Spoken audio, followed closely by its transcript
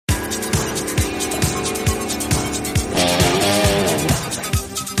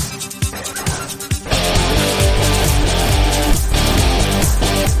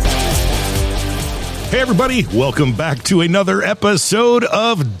everybody. Welcome back to another episode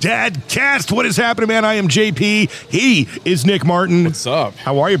of Dadcast. What is happening, man? I am JP. He is Nick Martin. What's up?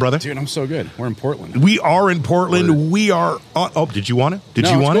 How are you, brother? Dude, I'm so good. We're in Portland. We are in Portland. We are on... Oh, did you want it? Did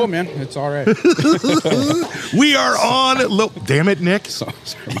you want cool, it? man. It's all right. We are on... Damn it, Nick. Sorry.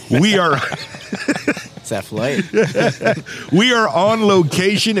 We are... It's that flight. We are on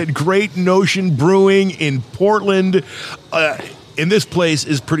location at Great Notion Brewing in Portland. And this place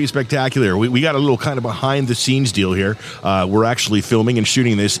is pretty spectacular. We got a little kind of behind-the-scenes deal here. We're actually filming and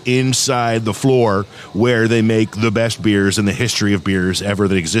shooting this inside the floor where they make the best beers in the history of beers ever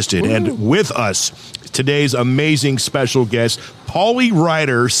that existed. Ooh. And with us, today's amazing special guest, Paulie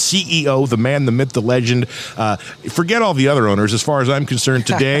Reiter, CEO, the man, the myth, the legend. Forget all the other owners. As far as I'm concerned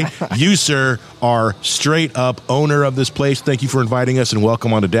today, you, sir, are straight-up owner of this place. Thank you for inviting us, and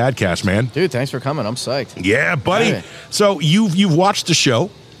welcome on to Dadcast, man. Dude, thanks for coming. I'm psyched. Yeah, buddy. Hey. So you've watched the show.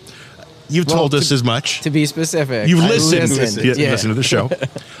 You've told us as much. To be specific. You've listened. Yeah. Listen to the show.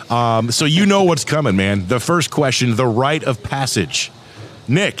 So you know what's coming, man. The first question, the rite of passage.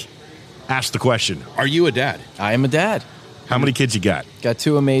 Nick, ask the question. Are you a dad? I am a dad. How many kids you got? Got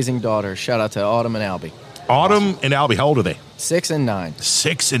two amazing daughters. Shout out to Autumn and Albie. Autumn and Albie, how old are they? 6 and 9.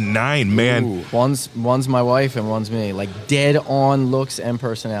 6 and 9, man. Ooh. One's my wife and one's me. Like dead on looks and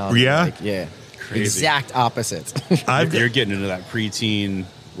personality. Yeah? Like, yeah. Crazy. Exact opposites. You're getting into that preteen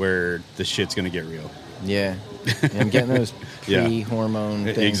where the shit's going to get real. Yeah. I'm getting those pre-hormone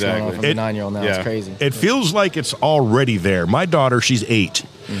things going on from a 9-year-old now. Yeah. It's crazy. It feels like it's already there. My daughter, she's 8.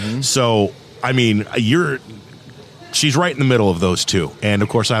 Mm-hmm. So, I mean, she's right in the middle of those two. And, of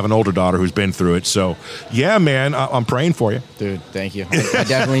course, I have an older daughter who's been through it. So, yeah, man, I'm praying for you. Dude, thank you. I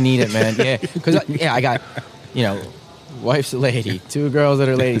definitely need it, man. Yeah, because, I got, wife's a lady, 2 girls that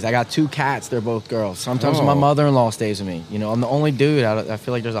are ladies. I got 2 cats. They're both girls. Sometimes my mother-in-law stays with me. I'm the only dude. I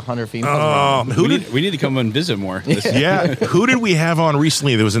feel like there's 100 females around. We need to come and visit more. Yeah. Who did we have on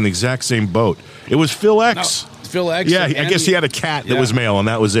recently that was in the exact same boat? It was Phil X. No, Phil X. Yeah, I guess he had a cat that was male, and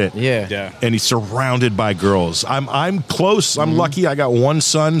that was it. Yeah. And he's surrounded by girls. I'm close. I'm lucky. I got one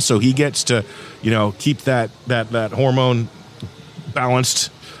son, so he gets to, keep that hormone balanced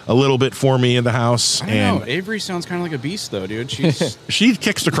a little bit for me in the house. I don't know. Avery sounds kind of like a beast, though, dude. She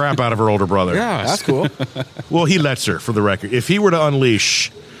kicks the crap out of her older brother. Yeah, that's cool. Well, he lets her, for the record. If he were to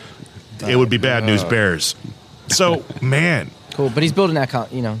unleash, it would be bad news bears. So, man. Cool, but he's building that,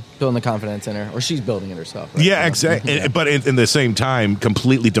 building the confidence in her, or she's building it herself. Right? Yeah, exactly. Yeah. But in the same time,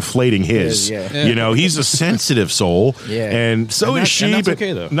 completely deflating his. Yeah. He's a sensitive soul. Yeah. And so is she, that's but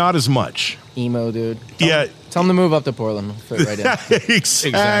okay, though. Not as much. Emo, dude. Tell him to move up to Portland. We'll fit right in.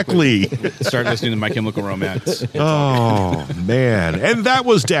 Exactly. Start listening to My Chemical Romance. Oh, man. And that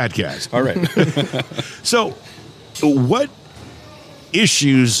was Dadcast. All right. So, what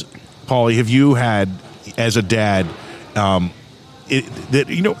issues, Paulie, have you had as a dad that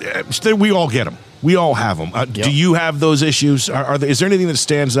we all get them. We all have them. Do you have those issues? Is there anything that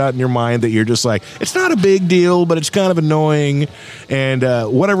stands out in your mind that you're just like, it's not a big deal, but it's kind of annoying, and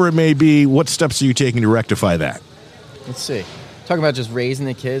whatever it may be, what steps are you taking to rectify that? Let's see. Talking about just raising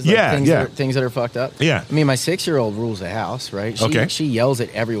the kids, things that are fucked up. Yeah. I mean, my 6-year-old rules the house, right? She yells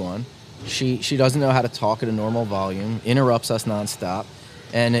at everyone. She doesn't know how to talk at a normal volume, interrupts us nonstop.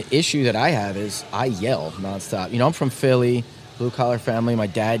 And an issue that I have is I yell nonstop. I'm from Philly, blue-collar family. My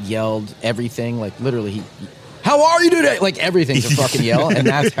dad yelled everything, like literally how are you today? Like everything's a fucking yell, and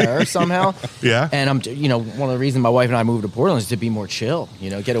that's her somehow. Yeah. And I'm, one of the reasons my wife and I moved to Portland is to be more chill,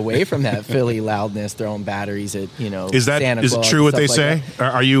 get away from that Philly loudness, throwing batteries at, Santa is Claus it true what they like say?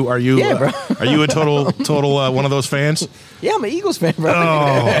 That. Are you yeah, bro. Are you a total one of those fans? Yeah, I'm an Eagles fan, bro.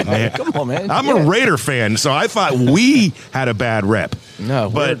 Oh, man. Come on, man. I'm a Raider fan, so I thought we had a bad rep.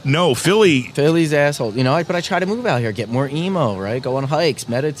 No, Philly's asshole. But I try to move out here, get more emo, right? Go on hikes,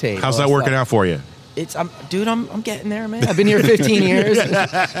 meditate. How's that working out for you? I'm getting there, man. I've been here 15 years.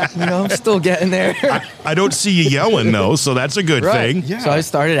 I'm still getting there. I don't see you yelling, though, so that's a good thing. Yeah. So I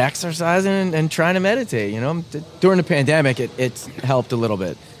started exercising and trying to meditate. During the pandemic, it's helped a little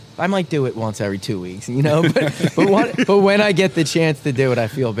bit. I might do it once every 2 weeks, but when I get the chance to do it, I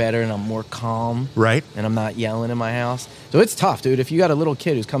feel better and I'm more calm. Right. And I'm not yelling in my house. So it's tough, dude. If you got a little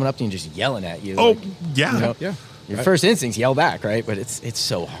kid who's coming up to you and just yelling at you. Yeah. Your first instinct's yell back, right? But it's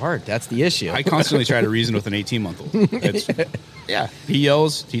so hard. That's the issue. I constantly try to reason with an 18-month-old. Yeah. He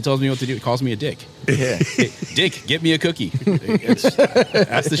yells. He tells me what to do. He calls me a dick. Yeah. Hey, Dick, get me a cookie.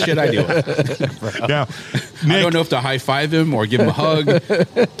 That's the shit I deal with. Now, Nick, I don't know if to high-five him or give him a hug or,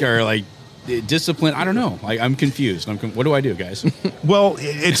 discipline. I don't know. I'm confused. What do I do, guys? Well,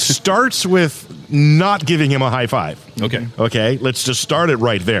 it starts with not giving him a high five. Okay. Let's just start it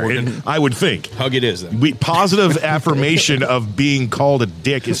right there. I would think. Hug it is then. Positive affirmation of being called a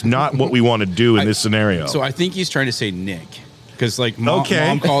dick is not what we want to do in this scenario. So I think he's trying to say Nick, because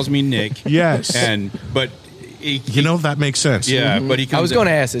mom calls me Nick. Yes, but. That makes sense. Yeah, but he comes. I was going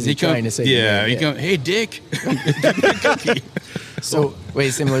to ask, is he trying to say? Yeah, he goes, hey, Dick. So,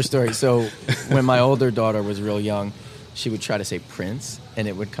 wait, similar story. So, when my older daughter was real young, she would try to say Prince, and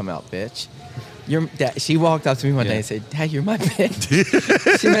it would come out bitch. She walked up to me one day and said, Dad, you're my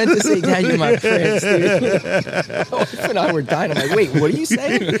bitch. She meant to say, Dad, you're my prince, dude. My wife and I were dying. I'm like, wait, what are you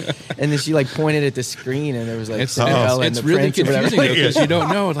saying? And then she pointed at the screen, and there was Cinderella and the really prince or whatever. Because you don't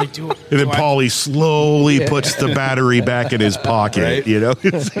know. And then Paulie slowly puts the battery back in his pocket.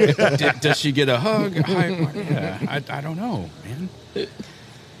 Right? Does she get a hug? I don't know, man.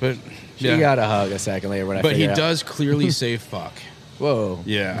 But she got a hug a second later when I. But he does clearly say fuck. Whoa.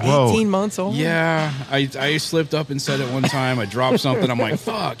 Yeah. 18 months old? Yeah. I slipped up and said it one time. I dropped something. I'm like,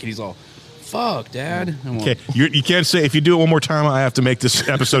 fuck. And he's all, fuck, Dad. Okay. You can't say, if you do it one more time, I have to make this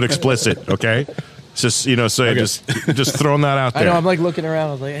episode explicit, okay? It's just, just throwing that out there. I know. I'm looking around.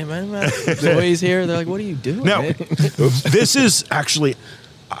 I was like, hey, man, the boys here. They're like, what are you doing? Now, this is actually...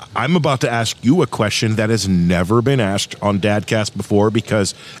 I'm about to ask you a question that has never been asked on Dadcast before,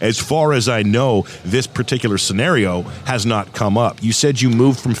 because as far as I know, this particular scenario has not come up. You said you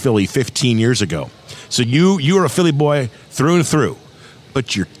moved from Philly 15 years ago. So you're a Philly boy through and through.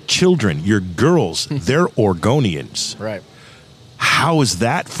 But your children, your girls, they're Oregonians. Right. How is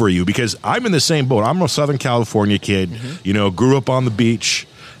that for you? Because I'm in the same boat. I'm a Southern California kid, grew up on the beach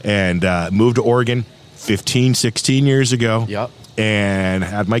and moved to Oregon 15, 16 years ago. Yep. And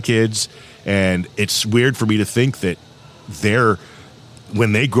had my kids, and it's weird for me to think that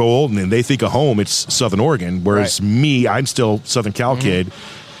when they grow old and they think of home, it's Southern Oregon, whereas me, I'm still Southern Cal kid.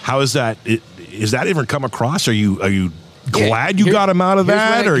 How is that? Is that even come across? Are you glad you got him out of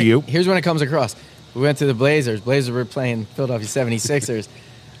that? Here's when it comes across. We went to the Blazers. Blazers were playing Philadelphia 76ers.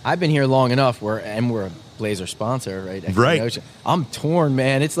 I've been here long enough we're a Blazer sponsor, right? Right. I'm torn,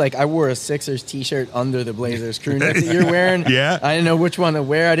 man. It's like I wore a Sixers T-shirt under the Blazers crew neck that you're wearing. Yeah. I didn't know which one to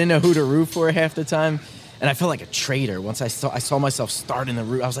wear. I didn't know who to root for half the time. And I felt like a traitor once I saw myself starting the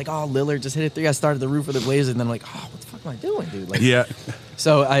roof. I was like, oh, Lillard just hit it 3. I started the roof of the Blazers, and then I'm like, oh, what the fuck am I doing, dude? Yeah.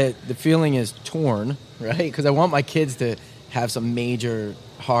 So the feeling is torn, right? Because I want my kids to have some major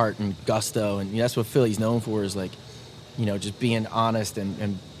heart and gusto, and that's what Philly's known for, is just being honest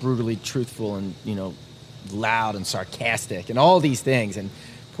and brutally truthful and, loud and sarcastic and all these things. And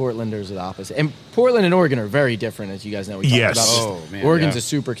Portlanders are the opposite. And Portland and Oregon are very different, as you guys know. We talked about this. Oh, man, Oregon's a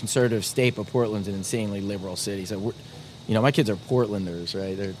super conservative state, but Portland's an insanely liberal city. So, my kids are Portlanders,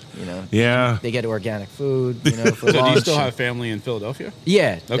 right? They're, they get organic food, for So lunch. do you still have family in Philadelphia?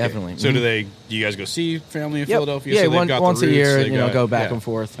 Yeah, Okay. definitely. So do you guys go see family in Yep. Philadelphia? Yeah, So they've got once the a year, roots, go back and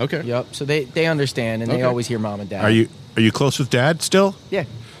forth. Okay. Yep. So they understand, and they always hear mom and dad. Are you close with Dad still? Yeah.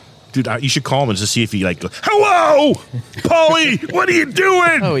 Dude, you should call him and just see if he goes, hello, Paulie, what are you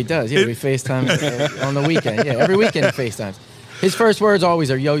doing? Oh, he does. Yeah, we FaceTime on the weekend. Yeah, every weekend he FaceTimes. His first words always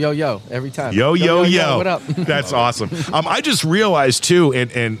are yo, yo, yo, every time. Yo, yo, yo. What up? That's awesome. I just realized, too,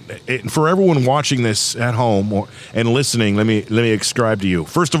 and for everyone watching this at home and listening, let me ascribe to you.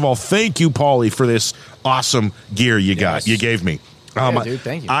 First of all, thank you, Paulie, for this awesome gear you gave me. Dude,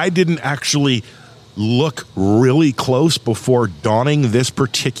 thank you. I didn't actually look really close before donning this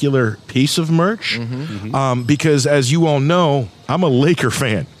particular piece of merch because, as you all know, I'm a Laker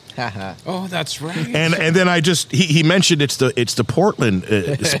fan. Oh, that's right. And then he mentioned it's the Portland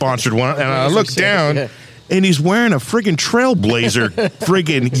sponsored one, and I looked down, and he's wearing a friggin' Trailblazer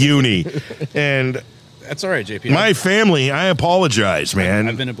friggin' uni, and that's all right, JP. My family, I apologize, man.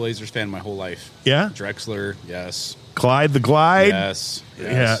 I've been a Blazers fan my whole life. Yeah, Drexler, yes. Clyde the Glide, yes.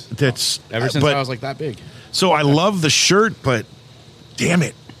 Yeah, that's ever since I was like that big. So I love the shirt, but damn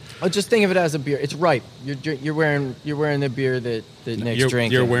it. Oh, just think of it as a beer. It's ripe. You're wearing the beer that Nick's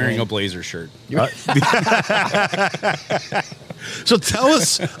drinking. You're wearing a Blazer shirt. So tell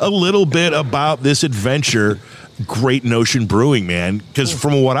us a little bit about this adventure, Great Notion Brewing, man. Because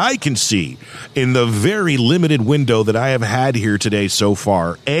from what I can see in the very limited window that I have had here today so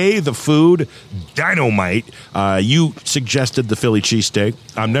far, the food, dynamite. You suggested the Philly cheesesteak.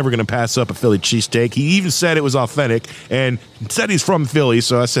 I'm never going to pass up a Philly cheesesteak. He even said it was authentic and said he's from Philly.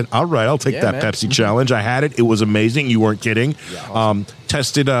 So I said, all right, I'll take that, man. Pepsi challenge. I had it. It was amazing. You weren't kidding. Yeah, awesome.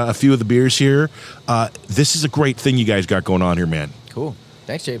 Tested a few of the beers here. This is a great thing you guys got going on here, man. Cool.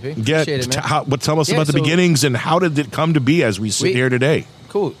 Thanks, JP. Appreciate it, man. Tell us about the beginnings and how did it come to be as we sit here today?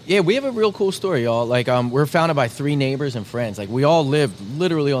 Cool. Yeah, we have a real cool story, y'all. Like, we're founded by 3 neighbors and friends. Like, we all lived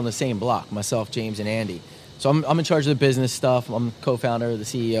literally on the same block, myself, James, and Andy. So I'm in charge of the business stuff. I'm co-founder, the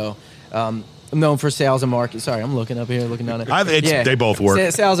CEO. I'm known for sales and marketing. Sorry, I'm looking up here, looking down there. They both work.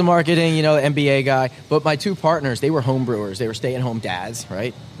 Sales and marketing, you know, the MBA guy. But my 2 partners, they were home brewers. They were stay-at-home dads,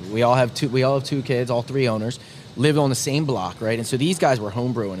 right? We all have 2 kids, all 3 owners. Lived on the same block, right? And so these guys were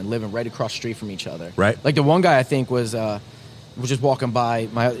home brewing and living right across the street from each other. Right. Like the one guy I think was just walking by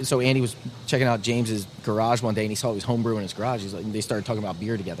so Andy was checking out James's garage one day and he saw he was homebrewing in his garage. He's like, they started talking about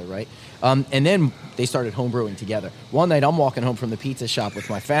beer together, right? And then they started homebrewing together. One night I'm walking home from the pizza shop with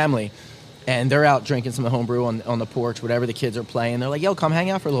my family and they're out drinking some homebrew on the porch, whatever the kids are playing. They're like, yo, come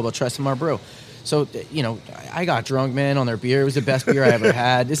hang out for a little bit, try some of our brew. So, you know, I got drunk, man, on their beer. It was the best beer I ever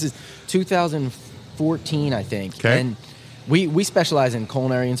had. This is 2014, I think. Okay. And we specialize in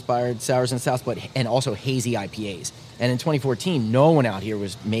culinary-inspired sours and stouts, and also hazy IPAs. And in 2014, no one out here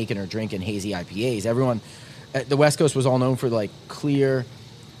was making or drinking hazy IPAs. Everyone at the West Coast was all known for, like, clear,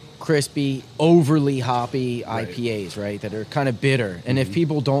 crispy, overly hoppy IPAs, right, that are kind of bitter. And if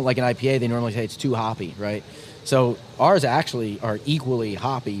people don't like an IPA, they normally say it's too hoppy, right? So ours actually are equally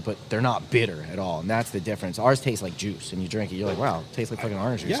hoppy, but they're not bitter at all, and that's the difference. Ours tastes like juice, and you drink it, you're like, wow, it tastes like fucking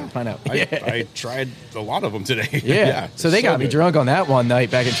orange juice. Yeah, I tried a lot of them today. Yeah. So they got me drunk on that one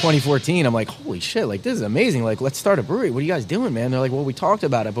night back in 2014. I'm like, holy shit, like, this is amazing. Like, let's start a brewery. What are you guys doing, man? They're like, well, we talked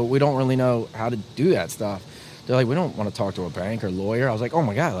about it, but we don't really know how to do that stuff. They're like, we don't want to talk to a bank or lawyer. I was like, oh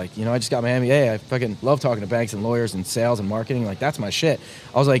my God, like, you know, I just got my MBA. I fucking love talking to banks and lawyers and sales and marketing. Like, that's my shit.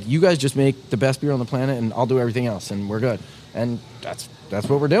 I was like, you guys just make the best beer on the planet and I'll do everything else and we're good. And that's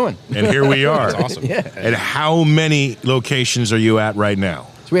what we're doing. And here we are. That's awesome. Yeah. And how many locations are you at right now?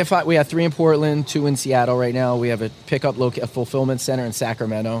 So we have 3 in Portland, 2 in Seattle right now. We have a a fulfillment center in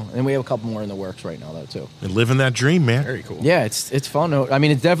Sacramento, and we have a couple more in the works right now though too. And living that dream, man. Very cool. Yeah, it's fun. I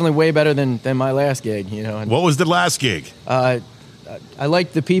mean, it's definitely way better than my last gig, you know. And, What was the last gig? I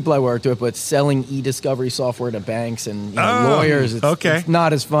like the people I worked with, but selling e-discovery software to banks and lawyers, it's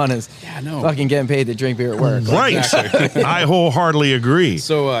not as fun as fucking getting paid to drink beer at work. Right. Exactly. I wholeheartedly agree.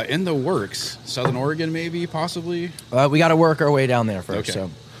 So in the works, Southern Oregon maybe, possibly? We got to work our way down there first. Okay. So.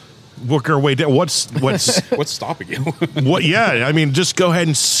 Work our way down. What's What's stopping you? what? Yeah, I mean, just go ahead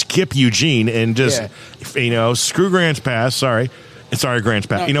and skip Eugene and just screw Grants Pass. Sorry, Grants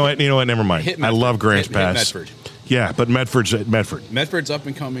Pass. No, you know what? Never mind. I love Grants Pass. Medford. Yeah, but Medford's at Medford. Medford's up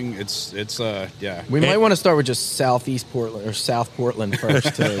and coming. It's We might want to start with just Southeast Portland or South Portland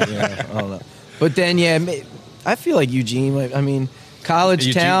first. I don't know. But then I feel like Eugene. I mean, college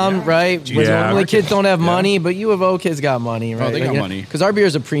Eugene, town, right? Yeah. Normally kids don't have money, but U of O kids got money, right? Oh, they got money. Because our beer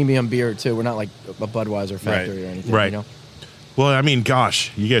is a premium beer too. We're not like a Budweiser factory or anything, Right. You know? Well, I mean,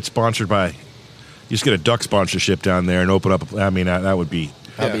 gosh, you get sponsored by, you just get a duck sponsorship down there and open up. I mean, that would be.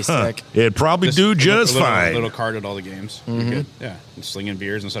 That'd be sick. It'd probably do just fine. A little card at all the games. Mm-hmm. Good. Yeah, and slinging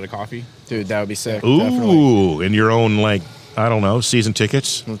beers instead of coffee. Dude, that would be sick. Ooh, Definitely. and your own, like, I don't know, season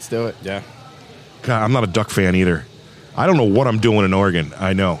tickets. Let's do it. Yeah. God, I'm not a Duck fan either. I don't know what I'm doing in Oregon.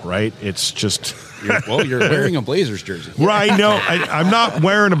 I know, right? It's just. You're wearing a Blazers jersey. Right, no, I'm not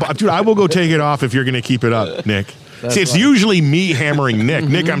wearing a. Dude, I will go take it off if you're going to keep it up, Nick. That's See, it's funny. usually me hammering Nick.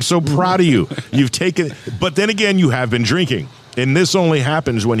 Nick, I'm so proud of you. You've taken. But then again, you have been drinking. And this only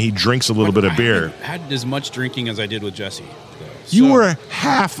happens when he drinks a little bit of beer. I haven't had as much drinking as I did with Jesse. You were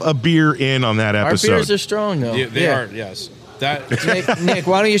half a beer in on that episode. Our beers are strong, though. Yeah, they are, yes. Nick,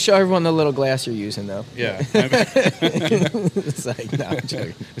 why don't you show everyone the little glass you're using, though? Yeah. It's like, no, I'm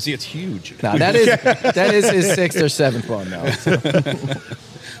joking. See, it's huge. No, that is his 6th or 7th one now. So.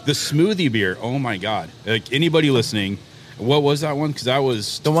 The smoothie beer, oh my God. Like, anybody listening, what was that one? Because that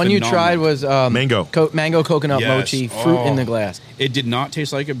was the one phenomenal. you tried was mango. Mango coconut Yes. mochi, fruit in the glass. It did not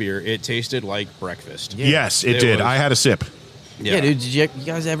taste like a beer. It tasted like breakfast. Yeah. Yes, it did. was. I had a sip. Yeah, dude, did you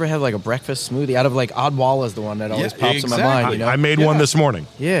guys ever have like a breakfast smoothie? Out of like Odwalla's the one that always pops in my mind. You know? I made one this morning.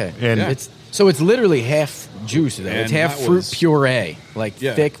 Yeah, And it's literally half juice though. It's And half that fruit was- puree, like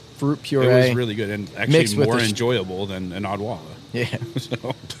thick fruit puree. It was really good and actually mixed with more the enjoyable than an Odwalla. Yeah.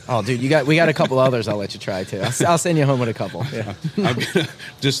 So, Oh, dude, we got a couple others. I'll let you try too. I'll send you home with a couple. Yeah. I'm gonna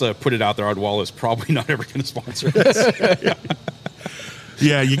just put it out there. Odwalla is probably not ever going to sponsor us.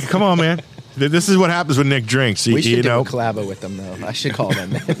 Yeah, you come on, man. This is what happens when Nick drinks. We should you do know, a collabo with them though. I should call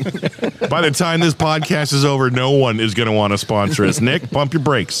them. by the time this podcast is over, no one is going to want to sponsor us. Nick, pump your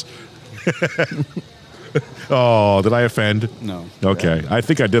brakes. Oh, did I offend? No. Okay, I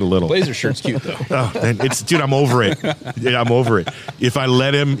think I did a little. Blazer shirt's cute though. Oh, dude, I'm over it. Yeah, I'm over it. If I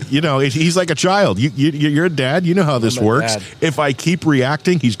let him, he's like a child. You're a dad. You know how this I'm a works. dad. If I keep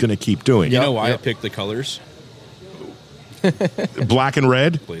reacting, he's going to keep doing. You it. know why I picked the colors? Black and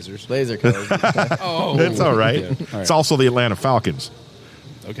red. Blazers. Blazer colors. Oh, That's all right. Yeah. All right. It's also the Atlanta Falcons.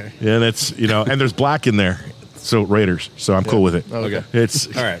 Okay. Yeah, that's and there's black in there. So Raiders. So I'm cool with it. Okay. It's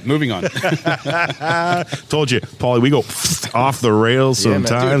All right. Moving on. told you, Paulie. We go off the rails Yeah, man.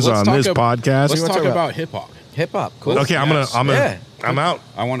 sometimes Dude, on let's this talk podcast. Let's talk talk about hip hop. Hip hop. Cool. Okay, Yes. I'm out.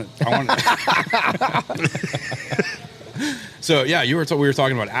 I want to. So yeah, we were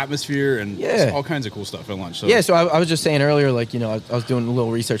talking about atmosphere and all kinds of cool stuff at lunch. So. Yeah, so I was just saying earlier, like, I was doing a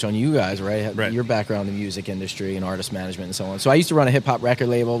little research on you guys, right? Right. Your background in the music industry and artist management and so on. So I used to run a hip hop record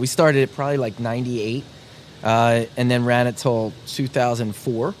label. We started it probably like 98, and then ran it till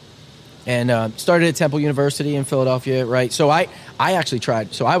 2004, and started at Temple University in Philadelphia, right? So I actually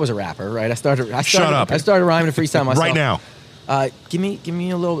tried. So I was a rapper, right? I started. Shut up. I started rhyming and freestyle myself Right now. Give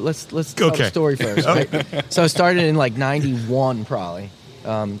me a little. Let's tell the story first. Right? So I started in like 91, probably.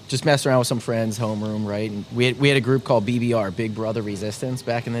 Just messed around with some friends, homeroom, right? And we had a group called BBR, Big Brother Resistance,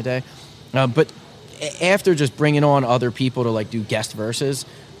 back in the day. But after just bringing on other people to like do guest verses,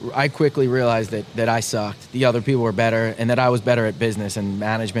 I quickly realized that I sucked. The other people were better, and that I was better at business and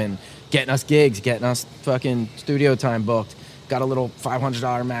management, getting us gigs, getting us fucking studio time booked. Got a little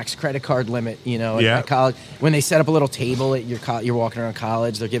 $500 max credit card limit, at college. When they set up a little table at you're walking around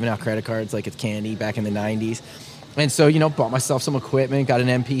college, they're giving out credit cards like it's candy back in the 90s. And so, bought myself some equipment, got an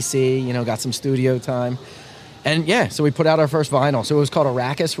MPC, got some studio time. And so we put out our first vinyl. So it was called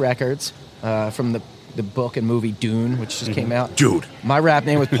Arrakis Records, from the book and movie Dune, which just came out. Dude. My rap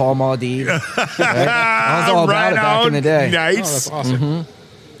name was Paul Maudib. Right? I was all about it back in the day. Nice. Oh, that's awesome. Mm-hmm.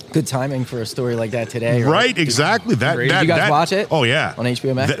 Good timing for a story like that today. Right, exactly. That, Did you guys watch it? Oh, yeah. On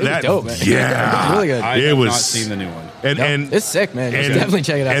HBO Max? It was dope, man. Yeah. It was really good. I have not seen the new one. And It's sick, man. You should definitely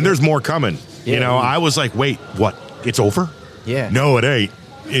check it out. And there's more coming. Yeah. I was like, wait, what? It's over? Yeah. No, it ain't.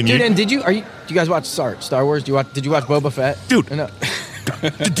 And Dude, and do you guys watch Star Wars? Did you watch Boba Fett? Dude. No.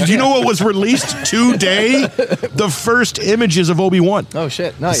 Did you know what was released today? The first images of Obi-Wan. Oh,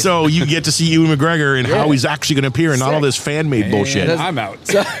 shit. Nice. So you get to see Ewan McGregor and how he's actually going to appear and not Sick. all this fan-made bullshit. I'm out.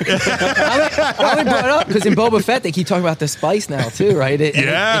 So, I only brought it up because in Boba Fett they keep talking about the spice now too, right?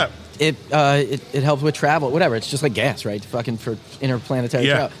 It helps with travel, whatever. It's just like gas, right? Fucking for interplanetary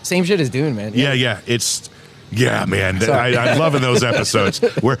travel. Same shit as Dune, man. Yeah, man. I'm loving those episodes.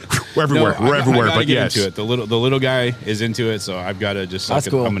 We're everywhere. We're everywhere. I but get yes, into it. The little guy is into it, so I've got to just suck That's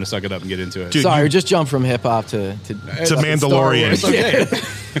it. cool. I'm going to suck it up and get into it. Dude, Sorry, just jump from hip hop to Mandalorian. Star Wars. It's okay.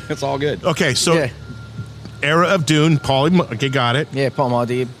 It's all good. Okay, so era of Dune. Paulie, okay, got it. Yeah, Paul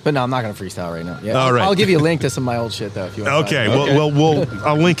Maudib. But no, I'm not going to freestyle right now. Yeah, All right. I'll give you a link to some of my old shit though if you want. Okay,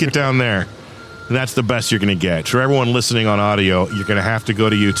 I'll link it down there. And that's the best you're going to get. For everyone listening on audio, you're going to have to go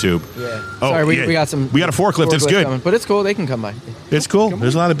to YouTube. Yeah. Oh, Sorry, we got some. We got a forklift. It's good. Coming, but it's cool. They can come by. It's cool.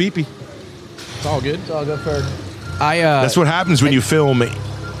 There's a lot of beepy. It's all good. It's all good for. That's what happens when you film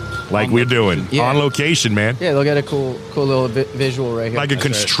like we're doing Yeah. on location, man. Yeah, they'll get a cool little visual right here. Like a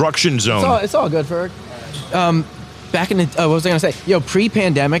construction zone. It's all good for it. Back in the, what was I going to say?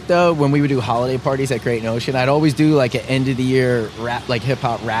 Pre-pandemic, though, when we would do holiday parties at Great Notion, I'd always do like an end-of-the-year rap, like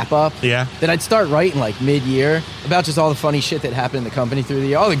hip-hop wrap-up. Yeah. Then I'd start writing like mid-year about just all the funny shit that happened in the company through the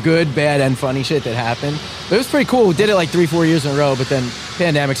year. All the good, bad, and funny shit that happened. But it was pretty cool. We did it like 3-4 years in a row, but then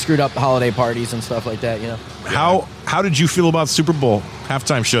pandemic screwed up the holiday parties and stuff like that, How did you feel about Super Bowl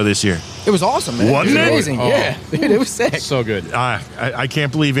halftime show this year? It was awesome, man. Wasn't it? it? Was amazing. Oh. Yeah. Dude, it was sick. So good. I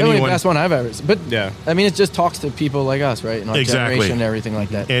can't believe It was the anyone. best one I've ever seen. But, Yeah. I mean, it just talks to people like us, right? And our Exactly. generation and everything like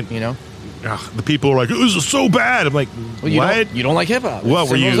that, And- The people are like, "This is so bad." I'm like, Well, "What?" You don't like hip hop. Well,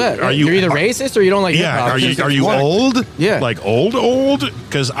 Simple as that. are you- You're either racist or you don't like hip Yeah, hop. are you old? Yeah. Like old?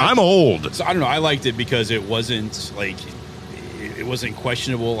 Because I'm old. So I don't know. I liked it because it wasn't like it wasn't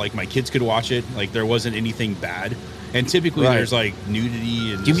questionable. Like my kids could watch it. Like there wasn't anything bad. And typically Right. there's like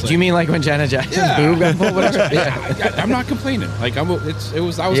nudity and. Do you mean like when Janet Jackson's boob got pulled? Whatever. Yeah. I'm not complaining. Like I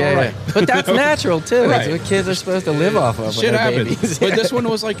was all Yeah, right. but that's natural too. Right. It's what kids are supposed to live off of. Shit when they're happens. babies. But this one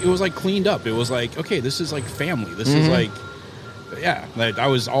was like cleaned up. It was like, okay, this is like family. This is like, like I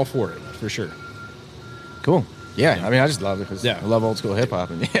was all for it for sure. Cool. Yeah, I mean, I just love it because I love old school hip hop,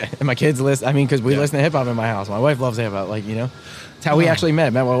 and and my kids listen. I mean, because we listen to hip hop in my house. My wife loves hip hop. Like it's how we actually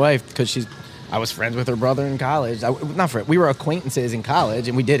met. Met my wife because I was friends with her brother in college. We were acquaintances in college,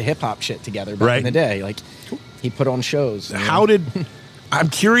 and we did hip hop shit together back in the day. Like he put on shows. I'm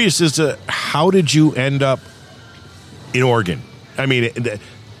curious as to how did you end up in Oregon? I mean, it's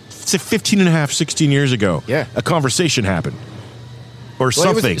 16 years ago. Yeah. A conversation happened. Or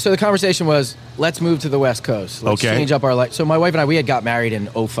something. So the conversation was, let's move to the West Coast. Let's change up our life. So my wife and I, we had got married in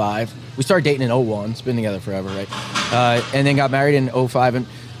 2005. We started dating in 2001. It's been together forever, right? And then got married in 2005. And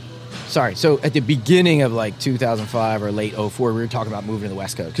Sorry. So at the beginning of like 2005 or late 04, we were talking about moving to the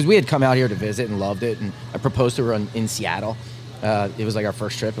West Coast because we had come out here to visit and loved it. And I proposed to her in Seattle. It was like our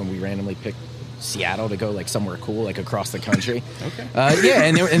first trip, and we randomly picked Seattle to go like somewhere cool, like across the country. Okay. Yeah,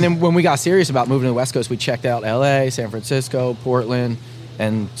 and then when we got serious about moving to the West Coast, we checked out LA, San Francisco, Portland,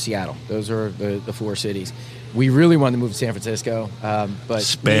 and Seattle. Those are the 4 cities. We really wanted to move to San Francisco,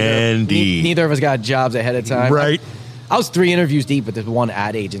 but neither of us got jobs ahead of time. Right. I was 3 interviews deep with this one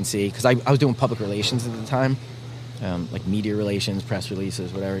ad agency because I was doing public relations at the time, like media relations, press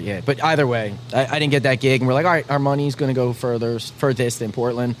releases, whatever. Yeah, but either way, I didn't get that gig, and we're like, all right, our money's going to go furthest in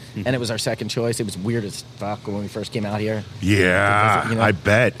Portland, and it was our second choice. It was weird as fuck when we first came out here. Yeah, you know? I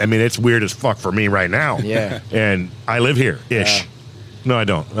bet. I mean, it's weird as fuck for me right now. Yeah, and I live here ish. No, I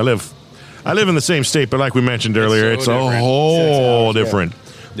don't. I live in the same state, but like we mentioned earlier, it's a whole different. Yeah.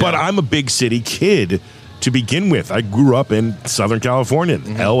 But I'm a big city kid to begin with. I grew up in Southern California,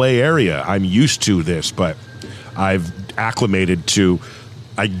 LA area. I'm used to this, but I've acclimated to,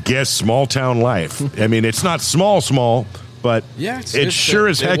 I guess, small town life. I mean, it's not small, but it sure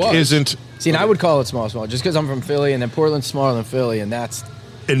as heck isn't. See, and I would call it small, just because I'm from Philly, and then Portland's smaller than Philly, and that's...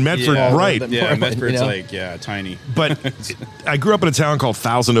 In Medford, right. Yeah, Medford's tiny. But I grew up in a town called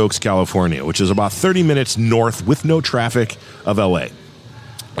Thousand Oaks, California, which is about 30 minutes north with no traffic of LA.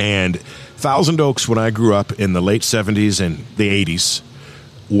 And Thousand Oaks, when I grew up in the late 70s and the 80s,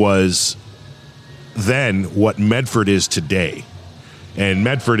 was then what Medford is today. And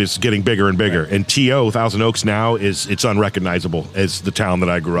Medford is getting bigger and bigger. Right. And T.O., Thousand Oaks now, it's unrecognizable as the town that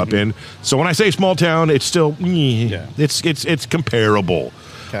I grew up in. So when I say small town, it's still, it's comparable.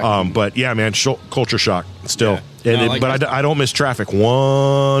 Okay. But yeah, man, culture shock still. Yeah. But I don't miss traffic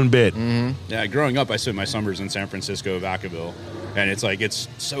one bit. Mm-hmm. Yeah, growing up, I spent my summers in San Francisco, Vacaville, and it's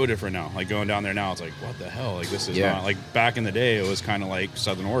so different now. Like going down there now, it's like, what the hell? Like this is not like back in the day. It was kind of like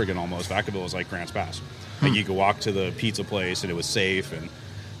Southern Oregon almost. Vacaville was like Grants Pass. Like you could walk to the pizza place and it was safe, and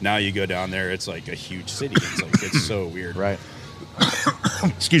now you go down there, it's like a huge city. It's so weird. Right.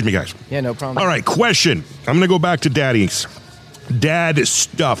 Excuse me, guys. Yeah, no problem. All right, question. I'm going to go back to Daddy's. Dad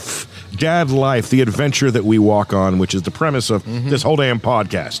stuff. Dad life, the adventure that we walk on, which is the premise of this whole damn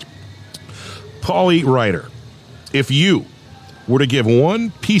podcast. Paulie Reiter, if you were to give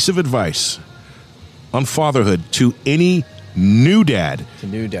one piece of advice on fatherhood to any new dad. To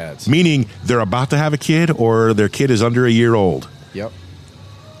new dads. Meaning they're about to have a kid or their kid is under a year old. Yep.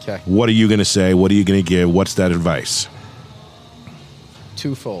 Okay. What are you going to say? What are you going to give? What's that advice?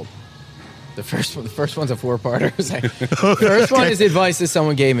 Twofold. The first one's a 4-parter. The first one is advice that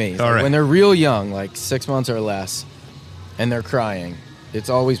someone gave me. All right. When they're real young, like 6 months or less, and they're crying, it's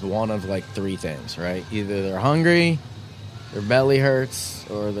always one of like 3 things, right? Either they're hungry, their belly hurts,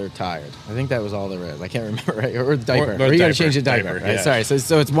 or they're tired. I think that was all there is. I can't remember, right? Or the diaper. Or you got to change the diaper. Right? Yeah. Sorry.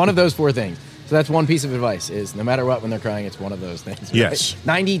 So it's one of those 4 things. So that's one piece of advice is no matter what, when they're crying, it's one of those things. Right? Yes.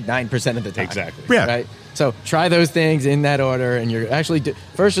 99% of the time. Exactly. Yeah. Right? So try those things in that order, and you're actually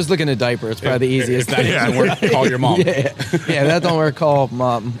first just look in a diaper. It's probably the easiest thing. If that doesn't work, call your mom. Yeah, that don't work, call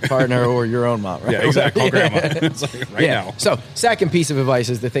mom, partner, or your own mom. Right? Yeah, exactly. Call grandma. It's like now. So second piece of advice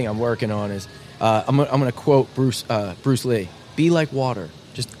is the thing I'm working on is I'm going to quote Bruce Lee. Be like water.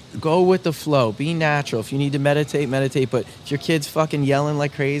 Just go with the flow. Be natural. If you need to meditate. But if your kid's fucking yelling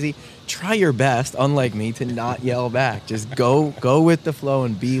like crazy, try your best, unlike me, to not yell back. Just go with the flow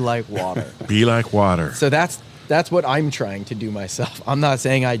and be like water. Be like water. So that's what I'm trying to do myself. I'm not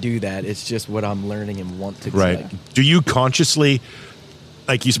saying I do that. It's just what I'm learning and want to do. Right. Do you consciously,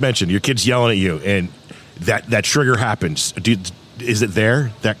 like you mentioned, your kid's yelling at you and that trigger happens? Is it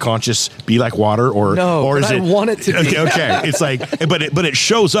there, that conscious be like water, or no? Or is I want it to be. Okay. It's like, but it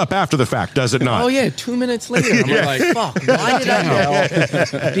shows up after the fact, does it not? Oh yeah, 2 minutes later, I'm like, fuck, why did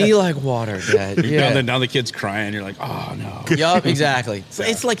I yell? Be like water, Dad. Yeah. Now the kid's crying. You're like, oh no. Yup, exactly. So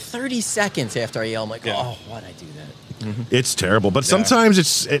it's like 30 seconds after I yell, I'm like, oh, why'd I do that? Mm-hmm. It's terrible, but sometimes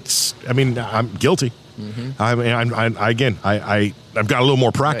it's. I mean, I'm guilty. Mm-hmm. I mean, I've got a little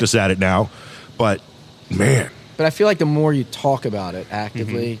more practice at it now, but man. But I feel like the more you talk about it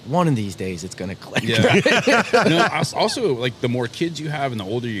actively, one of these days it's going to click. Yeah. No, also, like, the more kids you have and the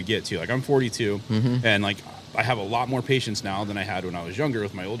older you get, too. Like, I'm 42, and, like, I have a lot more patience now than I had when I was younger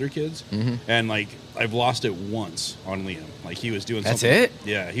with my older kids. And, like, I've lost it once on Liam. Like, he was doing something. That's it?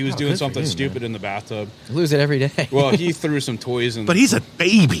 Yeah, he was doing something stupid in the bathtub. You lose it every day. Well, he threw some toys in. But he's a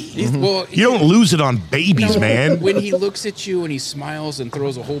baby. Well, you don't lose it on babies, man. When he looks at you and he smiles and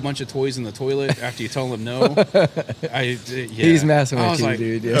throws a whole bunch of toys in the toilet after you tell him no, he's messing with you, like,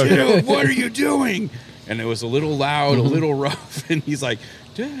 dude. Dude, what are you doing? And it was a little loud, a little rough, and he's like,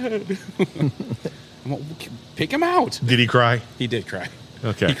 Dad. Pick him out. Did he cry? He did cry.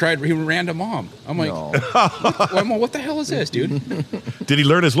 Okay. He ran to Mom. I'm like, what the hell is this, dude? Did he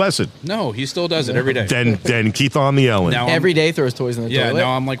learn his lesson? No, he still does it every day. Then keep on the Ellen. Now every day throws toys in the toilet? Yeah,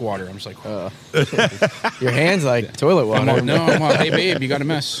 now I'm like water. I'm just like... Your hand's like toilet water. I'm like, hey, babe, you got a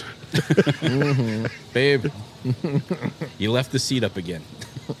mess. Babe, you left the seat up again.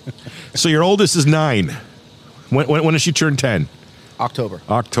 So your oldest is 9. When does she turn 10?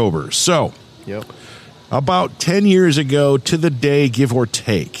 October. So, yep. About 10 years ago to the day, give or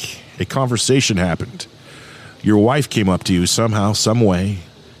take, a conversation happened. Your wife came up to you somehow, some way,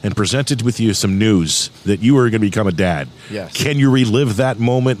 and presented with you some news that you were going to become a dad. Yes. Can you relive that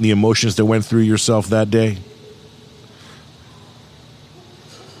moment and the emotions that went through yourself that day?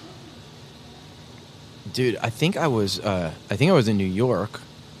 Dude, I think I was in New York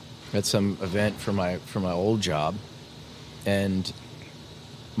at some event for my old job, and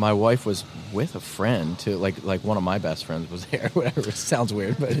my wife was with a friend too, like one of my best friends was there. Whatever, it sounds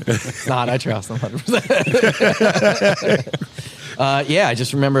weird, but it's not. I trust them 100%. Yeah, I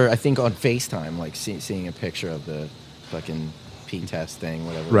just remember, I think on FaceTime, like seeing a picture of the fucking P test thing,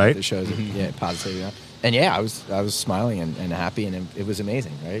 whatever. Right. It shows, positive. Yeah. And yeah, I was smiling and happy, and it was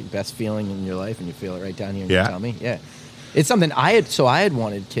amazing, right? Best feeling in your life, and you feel it right down here in your tummy. Yeah. It's something I had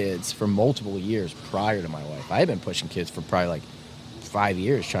wanted kids for multiple years prior to my wife. I had been pushing kids for probably like 5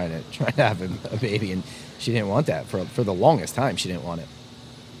 years trying to have a baby, and she didn't want that for the longest time. She didn't want it.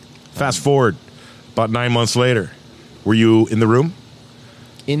 Fast forward about 9 months later. Were you in the room?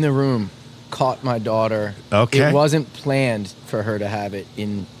 In the room, caught my daughter. Okay. It wasn't planned for her to have it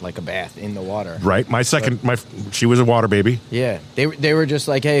in like a bath in the water. Right. She was a water baby. Yeah. They were just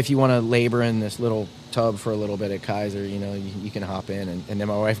like, hey, if you want to labor in this little tub for a little bit at Kaiser, you can hop in. And then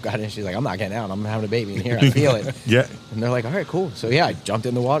my wife got in, she's like, I'm not getting out. I'm having a baby in here. I feel it. Yeah. And they're like, all right, cool. So yeah, I jumped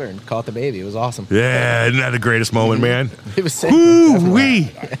in the water and caught the baby. It was awesome. Yeah, isn't that the greatest moment, man? It was sick. Woo-wee.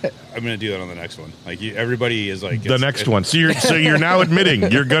 I'm going to do that on the next one. Like everybody is like... The next one. So you're now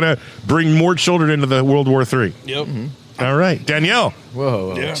admitting you're going to bring more children into the World War III. Yep. Mm-hmm. All right. Danielle.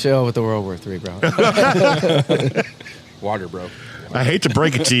 Whoa. Yeah. Chill with the World War III, bro. Water, bro. I hate to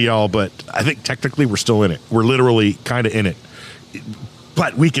break it to y'all, but I think technically we're still in it. We're literally kind of in it.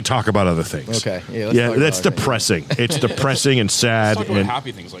 But we could talk about other things. Okay. Yeah, that's depressing. It's depressing and sad. Let's talk about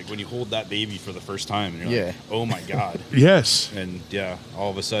happy things, like when you hold that baby for the first time and you're like, oh my God. Yes. And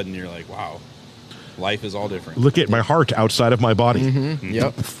all of a sudden you're like, wow, life is all different. Look at my heart outside of my body. Mm-hmm.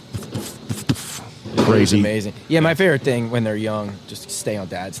 Yep. Crazy. Amazing. Yeah, my favorite thing when they're young, just to stay on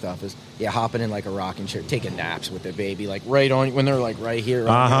dad stuff, is hopping in like a rocking chair, taking naps with their baby, like right on when they're like right here, here,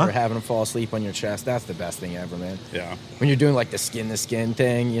 or having them fall asleep on your chest. That's the best thing ever, man. Yeah. When you're doing like the skin to skin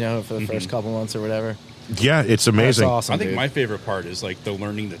thing, for the first couple months or whatever. Yeah, it's amazing. That's awesome, I think dude. My favorite part is like the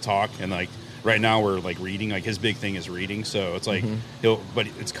learning to talk, and like right now we're like reading. Like his big thing is reading, so it's like but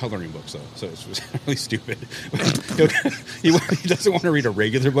it's coloring books though, so it's really stupid. He doesn't want to read a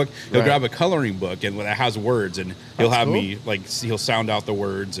regular book. He'll grab a coloring book and that has words, and he'll have me like he'll sound out the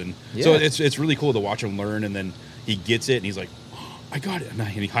words, and so it's really cool to watch him learn, and then he gets it, and he's like, oh, I got it, and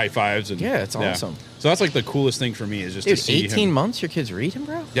he high fives, and it's awesome. So that's like the coolest thing for me is just to see 18 him. months, your kid's reading,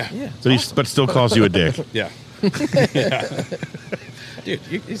 bro. Yeah. But still calls you a dick. Yeah. Dude,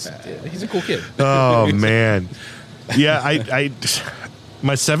 he's a cool kid. Oh man, yeah. I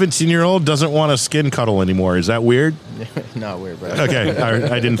my 17-year-old doesn't want a skin cuddle anymore. Is that weird? Not weird, bro. Okay,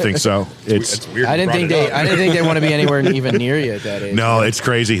 I didn't think so. It's weird. I didn't think they want to be anywhere even near you at that age. No, it's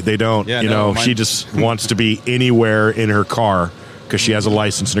crazy. They don't. Yeah, she just wants to be anywhere in her car because she has a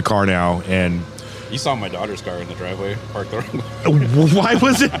license in a car now, and. You saw my daughter's car in the driveway parked there. Why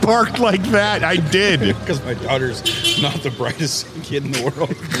was it parked like that? I did. Because my daughter's not the brightest kid in the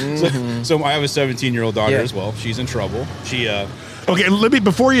world. So I have a 17-year-old daughter as well. She's in trouble. She. Okay,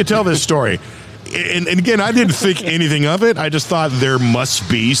 before you tell this story, and again, I didn't think anything of it. I just thought there must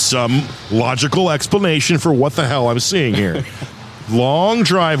be some logical explanation for what the hell I'm seeing here. Long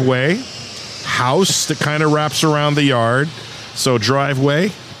driveway, house that kind of wraps around the yard. So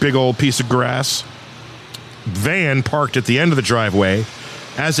driveway, big old piece of grass. Van parked at the end of the driveway,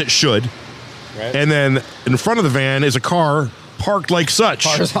 as it should. Right. And then in front of the van is a car parked like such.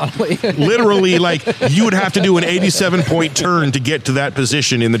 Horizontally. Literally, like you would have to do an 87-point turn to get to that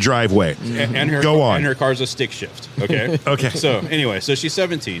position in the driveway. And her car's a stick shift. Okay. Okay. So anyway, so she's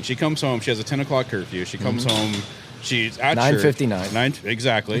 17. She comes home. She has a 10 o'clock curfew. She comes home. She's at 9:59.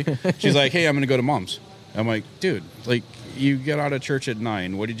 Exactly. She's like, hey, I'm going to go to Mom's. I'm like, dude, like. You get out of church at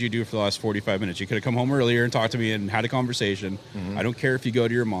 9. What did you do for the last 45 minutes? You could have come home earlier and talked to me and had a conversation. I don't care if you go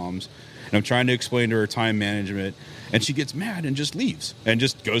to your mom's. And I'm trying to explain to her time management, and she gets mad and just leaves and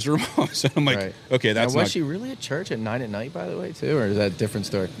just goes to her mom's. So I'm like, okay, that's now, was she really at church at 9 at night, by the way, too, or is that a different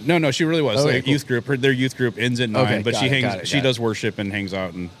story? No, she really was. Okay, Youth group. Their youth group ends at 9, but she does worship and hangs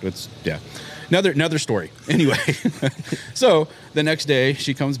out, and it's another story. Anyway, so the next day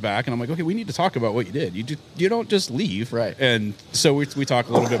she comes back, and I'm like, okay, we need to talk about what you did. You don't just leave, right? And so we talk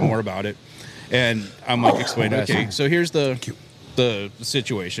a little bit more about it, and I'm like, explain. Okay, so here's the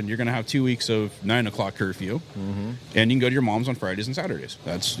situation. You're going to have 2 weeks of 9 o'clock curfew, and you can go to your mom's on Fridays and Saturdays.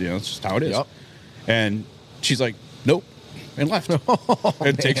 That's that's just how it is. Yep. And she's like, nope, and left.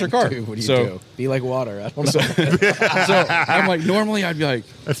 And takes her car. Dude, what do you do? Be like water. I don't know. So I'm like, normally I'd be like,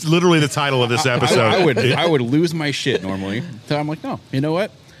 that's literally the title of this episode. I would lose my shit normally. So I'm like, no, you know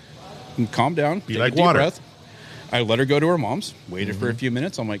what? Calm down. Be like water. Breath. I let her go to her mom's. Waited for a few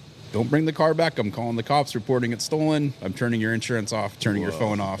minutes. I'm like, don't bring the car back. I'm calling the cops, reporting it stolen. I'm turning your insurance off, turning your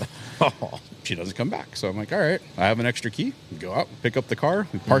phone off. She doesn't come back. So I'm like, all right, I have an extra key. We go out, pick up the car.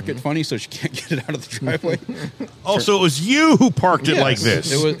 We park it funny so she can't get it out of the driveway. So it was you who parked it like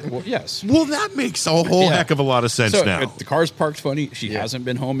this. It was, yes. Well, that makes a whole heck of a lot of sense now. The car's parked funny. She hasn't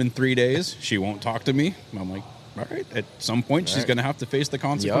been home in 3 days. She won't talk to me. I'm like, all right, at some point she's going to have to face the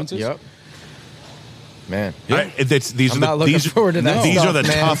consequences. Yep. Man, these are the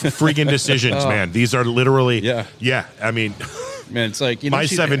tough freaking decisions, man. These are literally, I mean, man, it's like,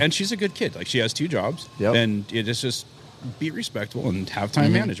 and she's a good kid. Like, she has 2 jobs, and it's just be respectful and have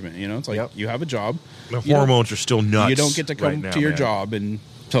time management. It's like you have a job. The hormones are still nuts. You don't get to come to your job and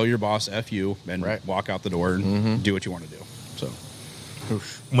tell your boss F you and walk out the door and do what you want to do. So,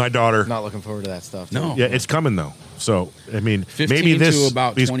 my daughter, not looking forward to that stuff. No, it's coming though. So, I mean, 15 maybe to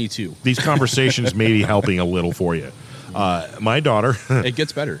about 22. These conversations may be helping a little for you. My daughter, it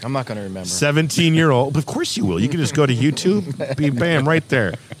gets better. I'm not going to remember. 17-year-old. Of course you will. You can just go to YouTube. Bam, right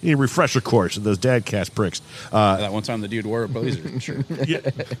there. You need a refresher course of those Dadcast pricks. That one time the dude wore a blazer. Sure.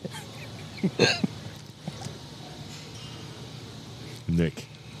 Nick,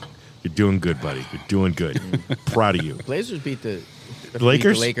 you're doing good, buddy. You're doing good. Proud of you. Blazers beat the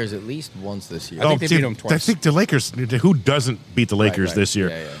Lakers? The Lakers at least once this year. I think they beat them twice. I think the Lakers. Who doesn't beat the Lakers this year?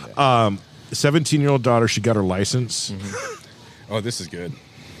 17-year-old daughter. She got her license. Oh, this is good.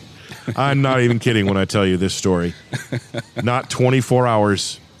 I'm not even kidding when I tell you this story. Not 24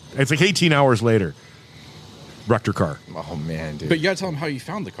 hours. It's like 18 hours later. Wrecked her car. Oh man, dude! But you gotta tell them how you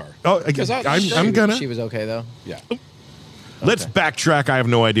found the car. Oh, I'm gonna. She was okay though. Yeah. Let's backtrack. I have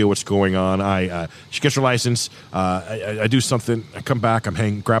no idea what's going on. She gets her license. I do something. I come back.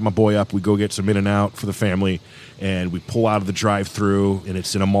 Grab my boy up. We go get some In-N-Out for the family, and we pull out of the drive-through, and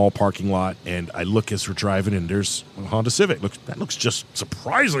it's in a mall parking lot. And I look as we're driving, and there's a Honda Civic. That looks just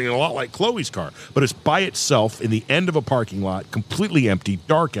surprisingly a lot like Chloe's car, but it's by itself in the end of a parking lot, completely empty,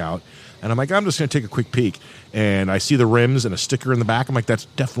 dark out. And I'm like, I'm just going to take a quick peek. And I see the rims and a sticker in the back. I'm like, that's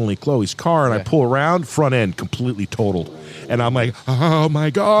definitely Chloe's car. And I pull around, front end completely totaled. And I'm like, oh,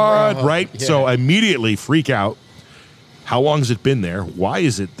 my God, right? Yeah. So I immediately freak out. How long has it been there? Why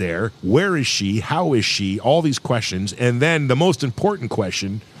is it there? Where is she? How is she? All these questions. And then the most important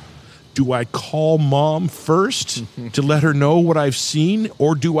question, do I call mom first to let her know what I've seen?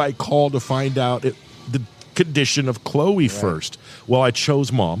 Or do I call to find out the condition of Chloe first? Well, I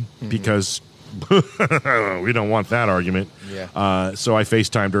chose mom because we don't want that argument. Yeah. So I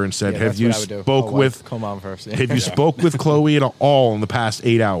FaceTimed her and said, "Have you spoke with call mom first? Have you spoke with Chloe at all in the past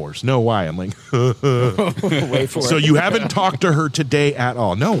 8 hours?" No, why? I'm like, wait for so you haven't talked to her today at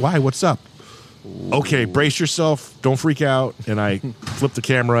all? No, why? What's up? Ooh. Okay, brace yourself. Don't freak out. And I flipped the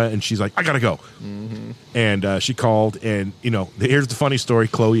camera, and she's like, I gotta go. And she called, and here's the funny story.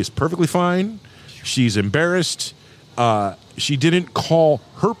 Chloe is perfectly fine. She's embarrassed. She didn't call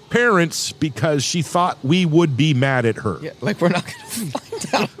her parents because she thought we would be mad at her. Yeah, like we're not going to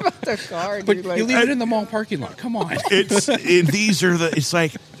find out about the car. But you leave it in the mall parking lot. Come on. It's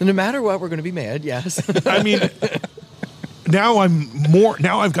like no matter what, we're going to be mad. Yes. I mean, now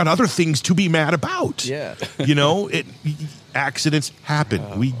I've got other things to be mad about. Yeah. Accidents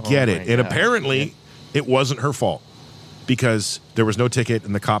happen. We get it, and apparently it wasn't her fault. Because there was no ticket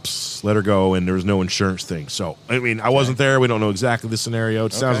and the cops let her go and there was no insurance thing. So, I mean, I wasn't there. We don't know exactly the scenario.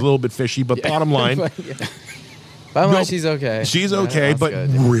 It sounds a little bit fishy, but bottom line. Bottom line, she's okay. She's okay, but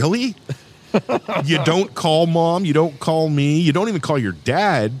really? You don't call mom. You don't call me. You don't even call your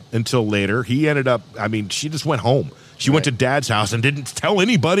dad until later. He ended up, she just went home. She went to dad's house and didn't tell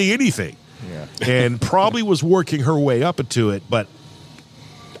anybody anything. Yeah. And probably was working her way up into it, but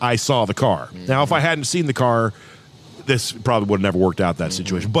I saw the car. Mm-hmm. Now, if I hadn't seen the car, this probably would have never worked out that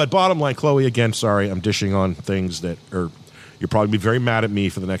situation. But bottom line, Chloe, again, sorry, I'm dishing on things that you'll probably be very mad at me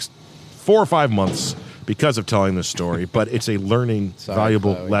for the next 4 or 5 months because of telling this story, but it's a learning,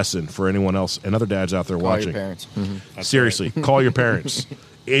 valuable lesson for anyone else and other dads out there watching. Call your parents. Mm-hmm. Seriously, call your parents.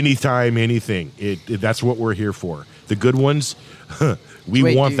 Anytime, anything. That's what we're here for. The good ones,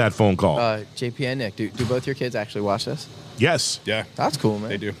 we want that phone call. JP and Nick, do both your kids actually watch this? Yes. Yeah. That's cool, man.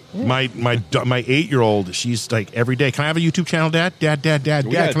 They do. Yeah. My 8-year-old, she's like every day, can I have a YouTube channel, Dad? Dad,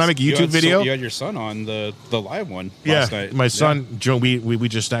 can I make a YouTube video? You had your son on the live one last night. My son, Joe, we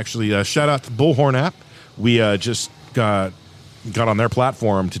just actually, shout out to Bullhorn app. We just got on their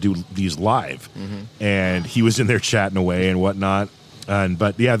platform to do these live. And he was in there chatting away and whatnot.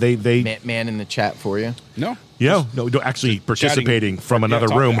 But yeah, they man in the chat for you. No, actually participating from another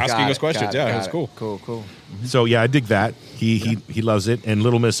room, asking us questions. Yeah, it's cool. Cool. Mm-hmm. So yeah, I dig that. He loves it. And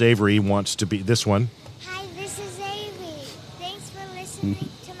little Miss Avery wants to be this one. Hi, this is Avery. Thanks for listening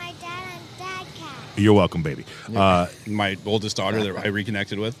to my dad on Dadcast. You're welcome, baby. My oldest daughter that I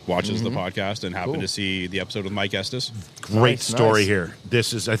reconnected with watches the podcast and happened to see the episode with Mike Estes. Great story here.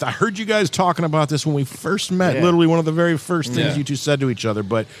 This is. I heard you guys talking about this when we first met. Yeah. Literally one of the very first things you two said to each other.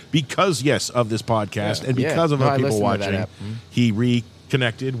 But because of this podcast and because of our people watching, he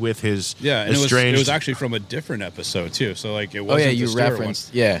reconnected with his and estranged. it was actually from a different episode too. So like it wasn't. You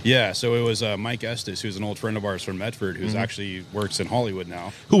referenced. Yeah. So it was Mike Estes, who's an old friend of ours from Medford, who's actually works in Hollywood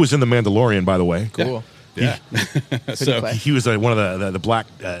now. Who was in The Mandalorian, by the way. Cool. Yeah. So he was one of the black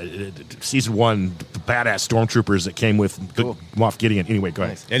season 1 badass stormtroopers that came with Moff Gideon. Anyway, go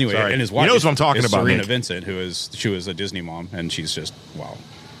ahead. Nice. Anyway, Sorry. and his wife he knows what I'm talking about. Serena Nick. Vincent, she was a Disney mom, and she's just wow.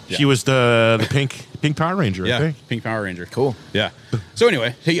 Yeah. She was the pink Power Ranger. I think. Pink Power Ranger. Cool. Yeah. So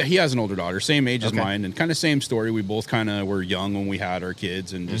anyway, he has an older daughter, same age as mine, and kind of same story. We both kind of were young when we had our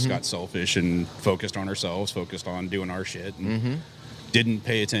kids, and just got selfish and focused on ourselves, focused on doing our shit, and didn't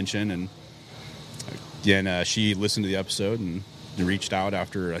pay attention. And she listened to the episode and reached out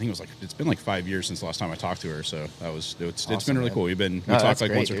after. I think it's been like 5 years since the last time I talked to her. So it's Awesome, been really man. cool. We talk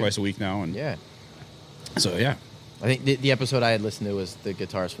like great, once or twice a week now, and so yeah. I think the episode I had listened to was the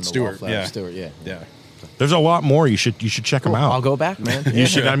guitars from the Wallflower. Stuart, yeah. There's a lot more. You should check them out. I'll go back, man. You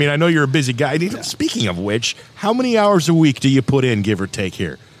should. I mean, I know you're a busy guy. Speaking of which, how many hours a week do you put in, give or take,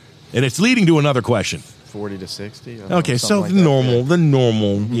 here? And it's leading to another question. 40 to 60. Okay, so the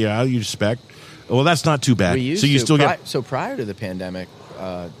normal. Yeah, you expect. Well, that's not too bad. So prior to the pandemic,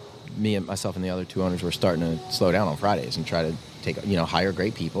 me and myself and the other two owners were starting to slow down on Fridays and try to hire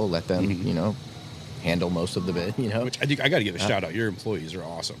great people, let them, handle most of the bit, Which I think I got to give a shout out. Your employees are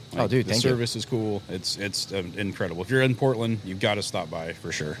awesome. Dude, thank you. The service is cool. It's incredible. If you're in Portland, you've got to stop by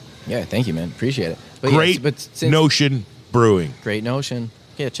for sure. Yeah, thank you, man. Appreciate it. Great Notion Brewing. Great Notion.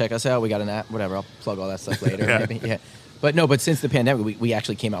 Yeah, check us out. We got an app. Whatever. I'll plug all that stuff later. Maybe. Yeah. But since the pandemic, we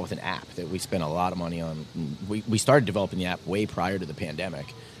actually came out with an app that we spent a lot of money on. We started developing the app way prior to the pandemic.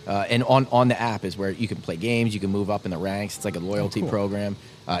 And on the app is where you can play games, you can move up in the ranks. It's like a loyalty program.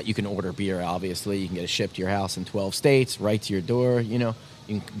 You can order beer, obviously. You can get it shipped to your house in 12 states, right to your door. You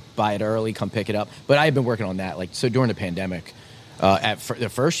can buy it early, come pick it up. But I've been working on that. So during the pandemic, the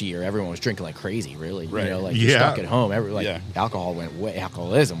first year, everyone was drinking like crazy, really. Right. You're stuck at home.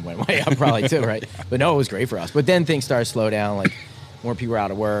 Alcoholism went way up probably too, right? But no, it was great for us. But then things started to slow down, like more people were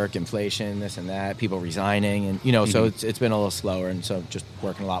out of work, inflation, this and that, people resigning, and so it's been a little slower, and so just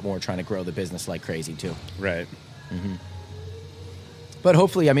working a lot more, trying to grow the business like crazy too. Right. But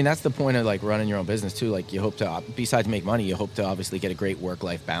hopefully, I mean, that's the point of like running your own business too. Like you hope to, besides make money, you hope to obviously get a great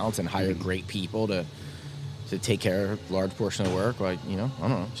work-life balance and hire great people to take care of a large portion of the work. Like, I don't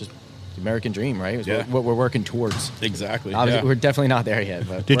know, just the American dream, right? It's what we're working towards. Exactly. Obviously, we're definitely not there yet.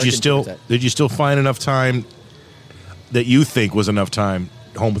 But did you still find enough time that you think was enough time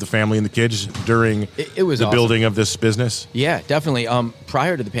home with the family and the kids during it was the awesome. building of this business? Yeah, definitely.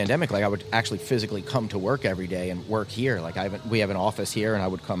 Prior to the pandemic, I would actually physically come to work every day and work here. We have an office here, and I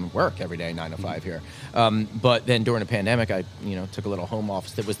would come and work every day, 9 to 5 here. But then during the pandemic, I took a little home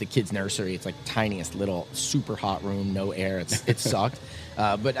office that was the kids' nursery. It's like tiniest little super hot room, no air. It sucked.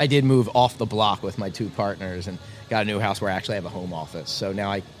 But I did move off the block with my two partners and got a new house where I actually have a home office. So now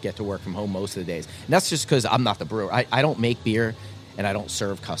I get to work from home most of the days. And that's just because I'm not the brewer. I don't make beer, and I don't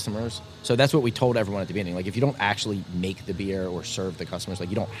serve customers. So that's what we told everyone at the beginning. Like, if you don't actually make the beer or serve the customers, you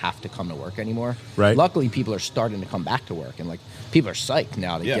don't have to come to work anymore. Right. Luckily, people are starting to come back to work, and people are psyched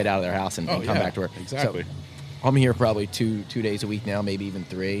now to get out of their house and come back to work. Exactly. So I'm here probably two days a week now, maybe even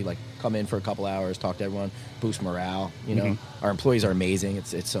 3. Come in for a couple hours, talk to everyone, boost morale. Our employees are amazing.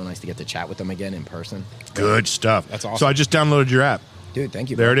 It's so nice to get to chat with them again in person. Good stuff. That's awesome. So I just downloaded your app. Dude, thank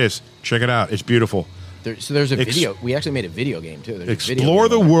you. There it is. Check it out. It's beautiful. There's a video. We actually made a video game too. Explore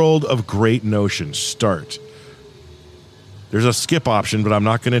the world of Great Notions. Start. There's a skip option, but I'm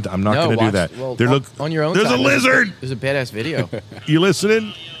not gonna do that. Well, there look on your own. There's a lizard. There's a badass video. You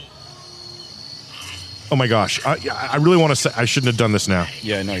listening? Oh my gosh! I really want to say I shouldn't have done this now.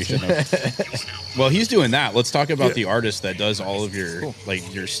 Yeah, no, you shouldn't have. Well, he's doing that. Let's talk about the artist that does all of your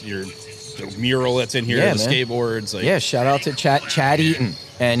your mural that's in here, the skateboards. Yeah, shout out to Chad Eaton,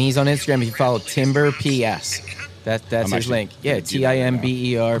 and he's on Instagram. If you follow Timber PS, that's his link. Yeah,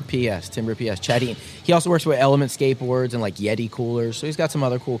 TIMBERPS, Timber PS. Chad Eaton. He also works with Element Skateboards and like Yeti coolers, so he's got some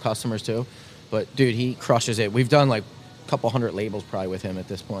other cool customers too. But dude, he crushes it. We've done like couple hundred labels probably with him at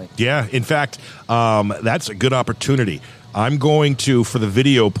this point. Yeah, in fact, that's a good opportunity. I'm going to, for the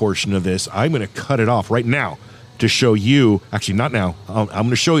video portion of this, I'm going to cut it off right now to show you, actually not now, I'm going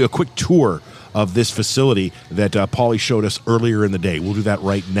to show you a quick tour of this facility that Paulie showed us earlier in the day. We'll do that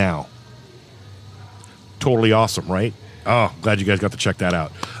right now. Totally awesome, right? Oh, glad you guys got to check that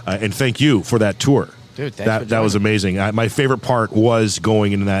out. And thank you for that tour. Dude, thanks that was amazing. My favorite part was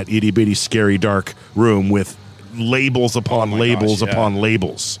going into that itty-bitty, scary, dark room with labels upon labels upon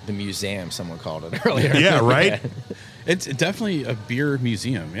labels. The museum, someone called it earlier. Yeah, right? It's definitely a beer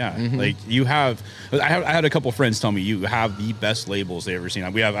museum, yeah. Mm-hmm. Like you have, I had a couple friends tell me you have the best labels they ever seen.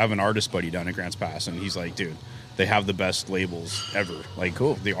 I have an artist buddy down at Grants Pass, and he's like, dude, they have the best labels ever. Like,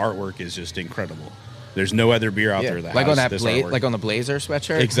 cool. The artwork is just incredible. There's no other beer out there that like has on that this artwork. like on the Blazer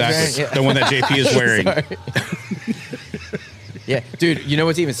sweatshirt. Exactly, the one that JP is wearing. Yeah, dude. You know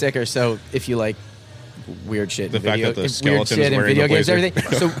what's even sicker? So if you like weird shit, the in fact video, that the skeleton weird shit is in video games, everything.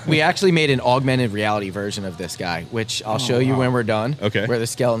 So we actually made an augmented reality version of this guy, which I'll show you when we're done. Okay. Where the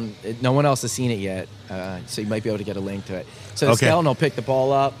skeleton, no one else has seen it yet, so you might be able to get a link to it. So the skeleton will pick the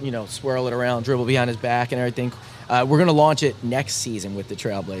ball up, swirl it around, dribble behind his back, and everything. We're going to launch it next season with the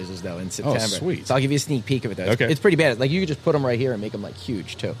Trailblazers, though, in September. Oh, sweet. So I'll give you a sneak peek of it, though. Okay. It's pretty bad. Like, you could just put them right here and make them, like,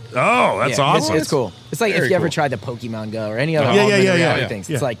 huge, too. Oh, that's awesome. It's cool. It's like Very if you ever cool. tried the Pokemon Go or any other Yeah. reality things.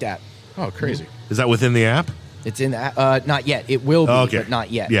 Yeah. It's like that. Oh, crazy. Is that within the app? It's in that. Not yet. It will be, but not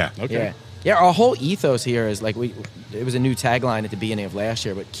yet. Yeah. Okay. Yeah, our whole ethos here is like it was a new tagline at the beginning of last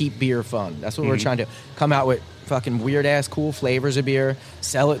year, but keep beer fun. That's what we're trying to come out with. Fucking weird ass cool flavors of beer,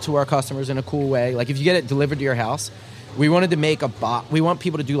 sell it to our customers in a cool way. Like if you get it delivered to your house, we wanted to make a box. We want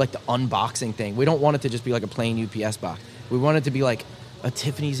people to do like the unboxing thing. We don't want it to just be like a plain UPS box. We want it to be like a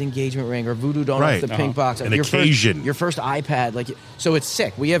Tiffany's engagement ring or Voodoo Donuts, the pink box. An occasion. Your first iPad. Like, so it's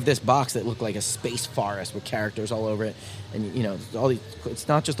sick. We have this box that looked like a space forest with characters all over it. And, all these, it's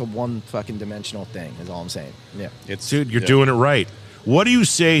not just a one fucking dimensional thing is all I'm saying. Yeah. Dude, you're doing it right. What do you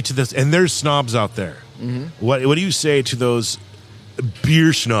say to this? And there's snobs out there. Mm-hmm. What do you say to those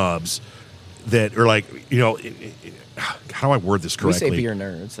beer snobs that are like, how do I word this correctly? We say beer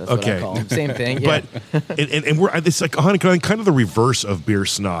nerds. That's what I call them. Same thing. Yeah. But and we're it's like kind of the reverse of beer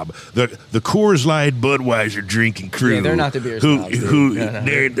snob. The Coors Light Budweiser drinking crew. Yeah, they're not the beer snobs.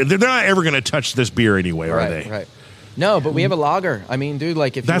 They're not ever going to touch this beer anyway, are they? Right. No, but we have a lager. I mean, dude,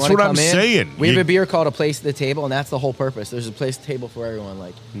 like if that's you want to what come I'm saying. We have a beer called A Place at the Table, and that's the whole purpose. There's a place at the table for everyone.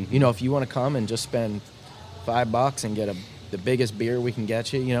 Like, if you want to come and just spend $5 and get the biggest beer we can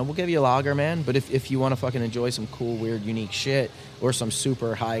get you, we'll give you a lager, man. But if you want to fucking enjoy some cool, weird, unique shit or some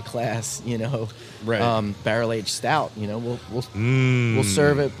super high class, barrel aged stout, we'll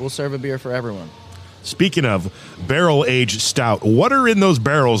serve it. We'll serve a beer for everyone. Speaking of barrel-aged stout, what are in those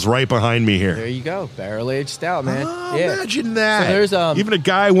barrels right behind me here? There you go, barrel-aged stout, man. Imagine that. So there's even a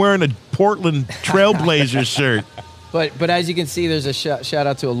guy wearing a Portland Trailblazers shirt. But as you can see, there's a shout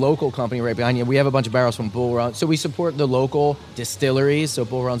out to a local company right behind you. We have a bunch of barrels from Bull Run. So we support the local distilleries. So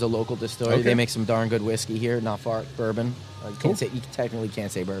Bull Run's a local distillery. Okay. They make some darn good whiskey here, not far bourbon. You technically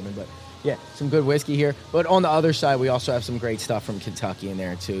can't say bourbon, but yeah, some good whiskey here. But on the other side, we also have some great stuff from Kentucky in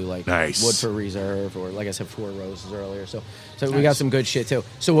there too, like Woodford Reserve, or like I said, Four Roses earlier. So we got some good shit too.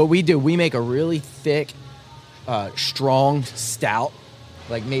 So what we do, we make a really thick, strong stout,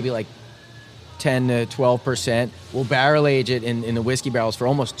 like maybe like 10 to 12%. We'll barrel age it in the whiskey barrels for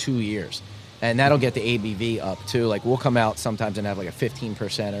almost 2 years. And that'll get the ABV up too. Like we'll come out sometimes and have like a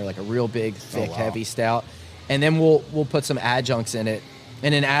 15% or like a real big, thick, heavy stout. And then we'll put some adjuncts in it.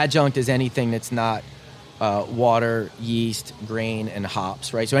 And an adjunct is anything that's not water, yeast, grain, and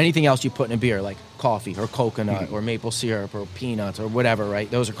hops, right? So anything else you put in a beer, like coffee or coconut or maple syrup or peanuts or whatever, right?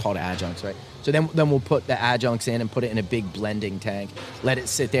 Those are called adjuncts, right? So then we'll put the adjuncts in and put it in a big blending tank, let it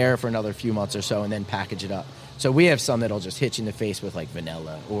sit there for another few months or so, and then package it up. So we have some that'll just hit you in the face with like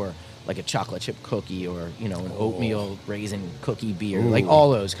vanilla or like a chocolate chip cookie or, an oatmeal raisin cookie beer, like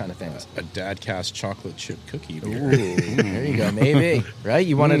all those kind of things. A Dadcast chocolate chip cookie beer. There you go, maybe. Right?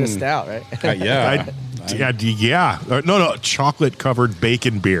 You wanted a stout, right? Yeah. No, chocolate covered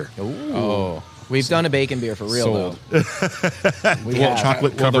bacon beer. Oh. We've done a bacon beer for real, Sold. though. We Well, have. chocolate Well,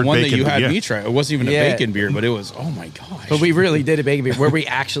 the covered one bacon. that you had yeah. me try, it wasn't even a Yeah. bacon beer, but it was, oh my gosh. But we really did a bacon beer where we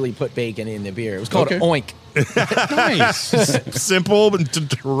actually put bacon in the beer. It was called Okay. Oink. Nice. Simple and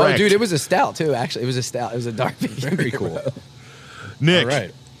direct. Oh, dude, it was a stout, too, actually. It was a stout. It was a dark bacon Very beer, cool. bro. Nick, All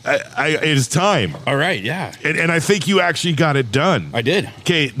right. it is time. All right, yeah. And I think you actually got it done. I did.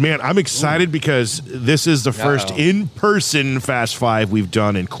 Okay, man, I'm excited because this is the first in-person Fast Five we've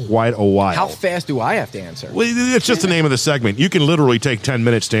done in quite a while. How fast do I have to answer? Well, it's just the name of the segment. You can literally take 10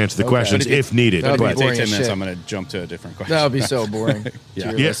 minutes to answer the questions But it- if needed. That'd If be I But take boring 10 as minutes, shit. I'm going to jump to a different question. That would be so boring to Yeah.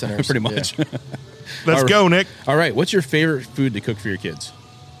 your Yeah, listeners. Pretty much. Yeah. let's All go, Nick. All right, what's your favorite food to cook for your kids?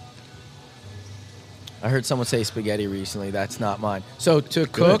 I heard someone say spaghetti recently. That's not mine. So to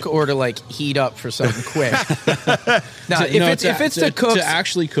cook or to like heat up for something quick. Now, if it's to cook, to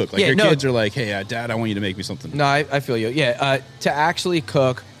actually cook, like Yeah, your no. kids are like, "Hey, Dad, I want you to make me something." no, I feel you. Yeah, to actually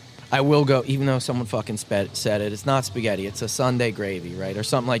cook, I will go. Even though someone fucking said it, it's not spaghetti. It's a Sunday gravy, right, or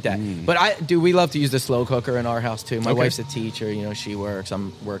something like that. But we love to use the slow cooker in our house too. My Okay. wife's a teacher. You know, she works.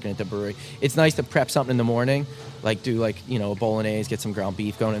 I'm working at the brewery. It's nice to prep something in the morning. Like do a bolognese, get some ground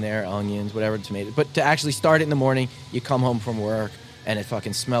beef going in there, onions, whatever, tomatoes. But to actually start it in the morning, you come home from work and it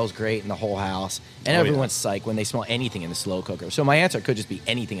fucking smells great in the whole house, and everyone's psyched when they smell anything in the slow cooker. So my answer could just be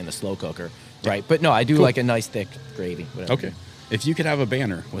anything in the slow cooker, right? But no, I do like a nice thick gravy. Whatever. Okay. If you could have a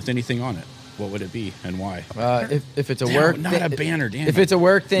banner with anything on it, what would it be and why? If it's a No, work, not a banner, damn If it. it's a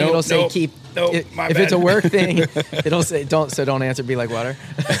work thing, Nope, it'll say nope, keep. nope, if my if it's a bad. work thing, it'll say don't answer. Be like water.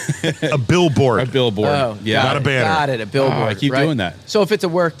 A billboard. A billboard. Oh, Yeah. Not a banner. Got it. A billboard. Oh, I keep right? doing that. So if it's a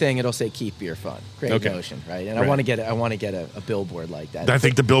work thing, it'll say keep beer fun. Great Okay. notion, right? And Right. I want to get a billboard like that. I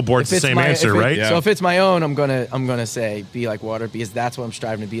think the billboard's the If it's same my- answer, if it- right? Yeah. So if it's my own, I'm gonna say be like water because that's what I'm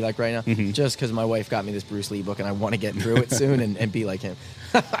striving to be like right now. Mm-hmm. Just because my wife got me this Bruce Lee book and I want to get through it soon and be like him.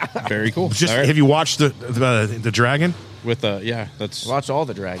 Very cool. Just All right. have you watched the dragon? With that's Watch all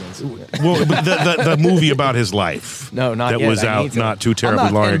the dragons. Well, the movie about his life. No, not that yet. was I out need to. not too I'm terribly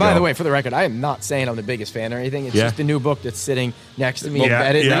not- long and ago. by the way, for the record, I am not saying I'm the biggest fan or anything. It's Yeah. just a new book that's sitting next to me Yeah, in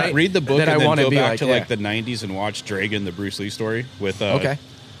bed at yeah. night. read the book that and I then wanna go be back like, to yeah. like the 90s and watch Dragon, the Bruce Lee story with Okay.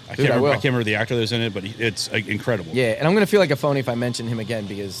 I Dude, can't I remember, will. I can't remember the actor that was in it, but it's incredible. Yeah, and I'm gonna feel like a phony if I mention him again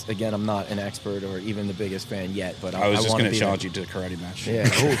because again, I'm not an expert or even the biggest fan yet. But I was just want going to to challenge you to a karate match. Yeah.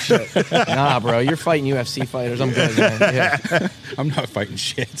 Oh shit. Nah, bro, you're fighting UFC fighters. I'm good, man. Yeah. I'm not fighting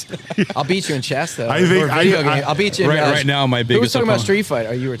shit. I'll beat you in chess though. I think- Or video I- game. I'll beat you. In, right now, my Who was biggest talking about opponent- Street Fighter?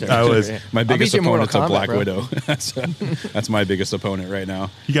 Oh, you were talking. I was. Yeah. My I'll beat biggest you in Mortal opponent's a Kombat, Black bro. Widow. That's my biggest opponent right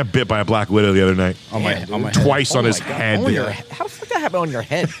now. He got bit by a black widow the other night. On Damn, my dude. Twice Oh on my his God. head. On your he- How the fuck that happened on your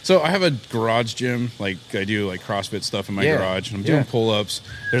head? So I have a garage gym, like I do like CrossFit stuff in my Yeah. garage, and I'm doing Yeah. pull-ups.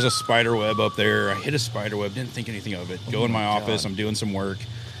 There's a spider web up there. I hit a spider web, didn't think anything of it. Go in my office, I'm doing some work,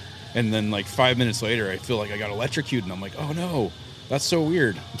 and then like 5 minutes later, I feel like I got electrocuted, and I'm like, oh no, that's so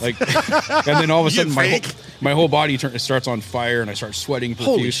weird. Like, and then all of a You sudden fake? my whole body starts on fire, and I start sweating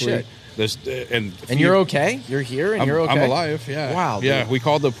Holy profusely. shit. There's, and And you're okay? You're here and I'm, you're okay? I'm alive, yeah. Wow, Yeah, dude. we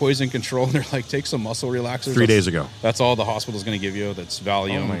called the poison control, and they're like, take some muscle relaxers. 3 days ago. That's all the hospital's going to give you. That's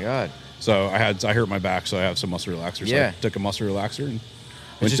Valium. Oh my god. So I hurt my back, so I have some muscle relaxers. So Yeah. I took a muscle relaxer and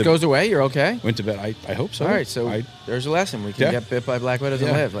It just goes away. You're okay. went to bed. I hope so. All right, so there's a lesson. We can Yeah. get bit by black widows Yeah.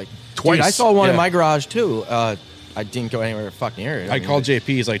 and live. Like Twice. Dude, I saw one in Yeah. my garage too. I didn't go anywhere fucking near it. I mean, called JP.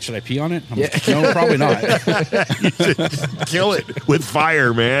 He's like, should I pee on it? I'm Yeah. like, no, probably not. Kill it with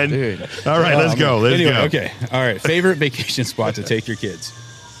fire, man. Dude. All right, let's go. Let's anyway, go. okay. All right. Favorite vacation spot to take your kids?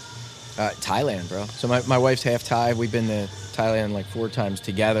 Thailand, bro. So my wife's half Thai. We've been to Thailand like 4 times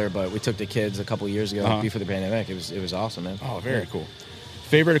together, but we took the kids a couple years ago Uh-huh. before the pandemic. It was awesome, man. Oh, very Yeah. cool.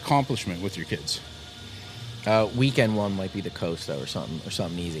 Favorite accomplishment with your kids? Weekend one might be the coast though, or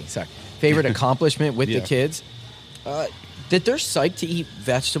something easy. Sorry. Favorite accomplishment with Yeah. the kids? That they're psyched to eat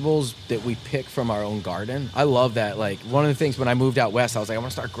vegetables that we pick from our own garden. I love that. Like one of the things when I moved out west, I was like, I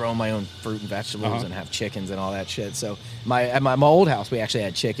want to start growing my own fruit and vegetables Uh-huh. and have chickens and all that shit. So at my old house, we actually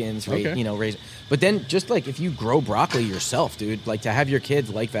had chickens, Okay. raise. But then just like if you grow broccoli yourself, dude, like to have your kids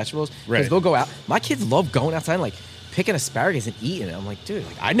like vegetables, because Right. they'll go out. My kids love going outside and like picking asparagus and eating it. I'm like, dude,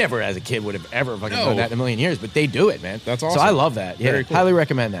 like, I never as a kid would have ever fucking No. done that in a million years, but they do it, man. That's So awesome. I love that. Yeah, Very cool. highly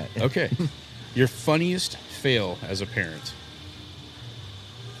recommend that. Okay. Your funniest fail as a parent?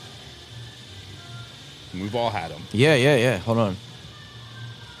 We've all had them. Yeah. Hold on.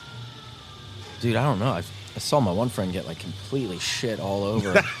 Dude, I don't know. I saw my one friend get like completely shit all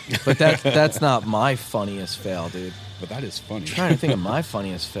over. But that's not my funniest fail, dude. But that is funny. I'm trying to think of my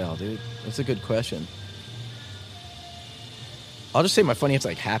funniest fail, dude. That's a good question. I'll just say my funniest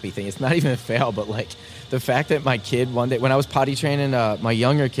like happy thing. It's not even a fail, but like the fact that my kid one day when I was potty training my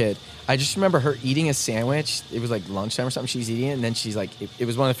younger kid, I just remember her eating a sandwich. It was like lunchtime or something. She's eating it, and then she's like, it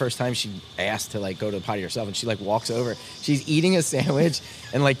was one of the first times she asked to like go to the potty herself, and she like walks over. She's eating a sandwich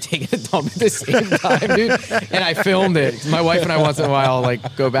and like taking a dump at the same time, dude. And I filmed it. My wife and I once in a while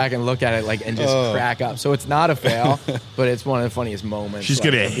like go back and look at it like and just crack up. So it's not a fail, but it's one of the funniest moments. She's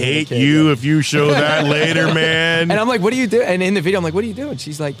like, gonna hate you if you show that later, man. And I'm like, what are you doing? And in the video, I'm like, what are you doing?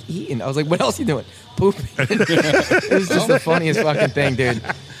 She's like, eating. I was like, what else are you doing? Pooping. It was just the funniest fucking thing, dude.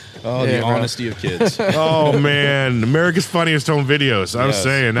 Oh, yeah, the honesty of kids. Oh, man. America's Funniest Home Videos. I was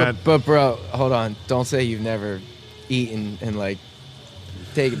saying that. But, bro, hold on. Don't say you've never eaten and, like,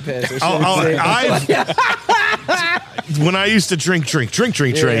 taken piss or something. When I used to drink,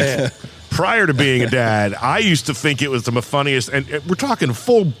 prior to being a dad, I used to think it was the funniest. And we're talking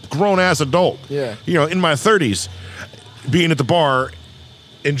full grown-ass adult. Yeah. You know, in my 30s, being at the bar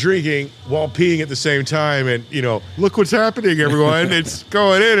and drinking while peeing at the same time, and look what's happening, everyone! It's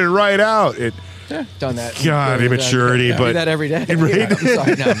going in and right out. Done that. God, immaturity, but I do that every day. Right? Yeah, I'm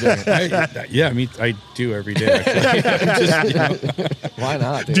sorry, no, I'm doing it. I do every day. Actually. Why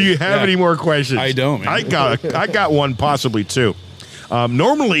not? Dude? Do you have any more questions? I don't. Man. I got one, possibly two.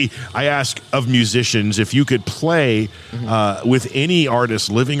 Normally, I ask of musicians if you could play with any artist,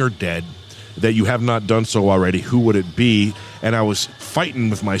 living or dead, that you have not done so already. Who would it be? And I was fighting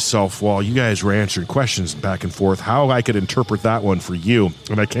with myself while you guys were answering questions back and forth, how I could interpret that one for you.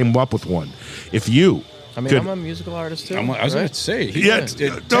 And I came up with one. If you I'm a musical artist too. I was going to say,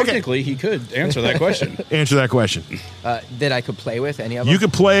 technically, he could answer that question. Answer that question. That I could play with any of them? You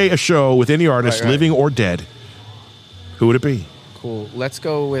could play a show with any artist, living or dead. Who would it be? Cool. Let's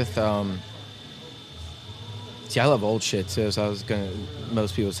go with... See, I love old shit too, so I was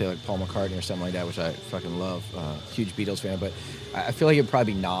most people would say like Paul McCartney or something like that, which I fucking love. Huge Beatles fan, but I feel like it'd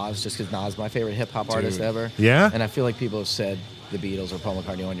probably be Nas, just because Nas is my favorite hip-hop artist ever. Yeah? And I feel like people have said the Beatles or Paul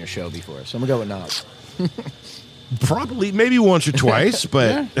McCartney on your show before, so I'm going to go with Nas. Probably, maybe once or twice,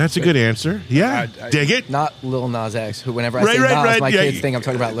 but that's a good answer. Yeah, dig it. Not Lil Nas X, who whenever I say Nas, my kids think I'm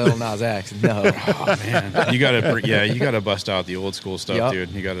talking about Lil Nas X. No. Oh, man. You gotta bust out the old school stuff, dude.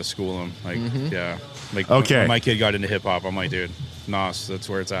 You gotta school them. Like, Like, when my kid got into hip-hop, I'm like, dude, Nas, that's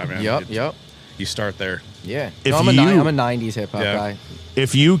where it's at, man. Yep. You start there. Yeah. I'm a 90s hip-hop guy.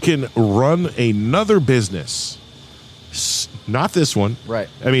 If you can run another business, not this one. Right.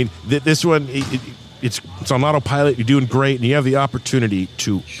 I mean, this one... It's on autopilot. You're doing great, and you have the opportunity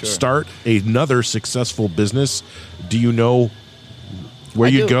to start another successful business. Do you know where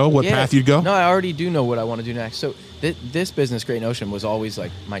you'd go? What path you'd go? No, I already do know what I want to do next. So this business, Great Notion, was always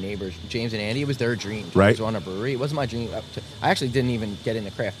like my neighbors, James and Andy. It was their dream to run a brewery. It wasn't my dream. I actually didn't even get into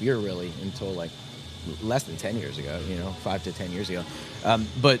craft beer really until like less than 10 years ago. 5 to 10 years ago.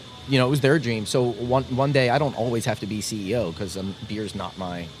 But it was their dream. So one day, I don't always have to be CEO because beer's not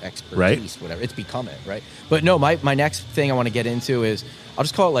my expertise, whatever. It's become it, right? But no, my next thing I want to get into is, I'll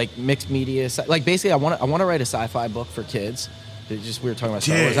just call it like mixed media. Like basically, I want to write a sci-fi book for kids. We were talking about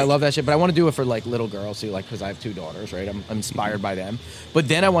Star Wars. I love that shit, but I want to do it for like little girls too, like because I have 2 daughters, right? I'm inspired by them. But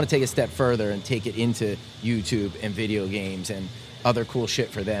then I want to take a step further and take it into YouTube and video games and other cool shit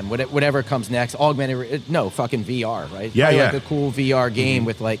for them. Whatever comes next, augmented, fucking VR, right? Yeah, Like a cool VR game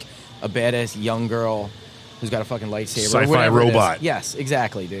with like a badass young girl who's got a fucking lightsaber. Sci-fi robot. Yes,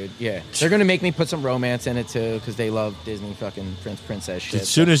 exactly, dude. Yeah. They're going to make me put some romance in it too because they love Disney fucking princess shit. As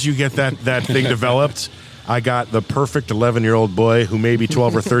soon as you get that thing developed, I got the perfect 11-year-old boy who may be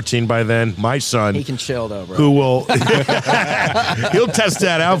 12 or 13 by then. My son. He can chill though, bro. Who will... He'll test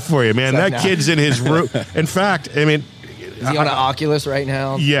that out for you, man. That kid's in his room. In fact, I mean... Is he on an Oculus right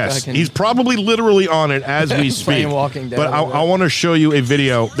now? Yes. He's probably literally on it as we speak. Playing Walking Dead. But I want to show you a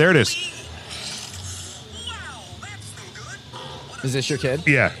video. There it is. Is this your kid?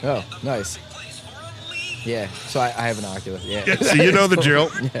 Yeah. Oh, nice. Yeah. So I have an Oculus. Yeah. So you know the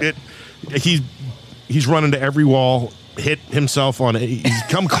drill. He's running to every wall, hit himself on it. He's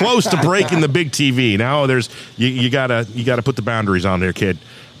come close to breaking the big TV. Now there's you gotta put the boundaries on there, kid.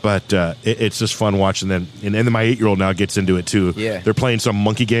 But it's just fun watching them. And then my 8-year-old now gets into it too. Yeah. They're playing some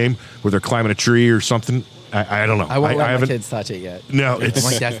monkey game where they're climbing a tree or something. I don't know. I won't let my kids touch it yet. No, it's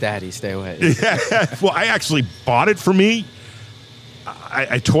like that's daddy. Stay away. Well, I actually bought it for me.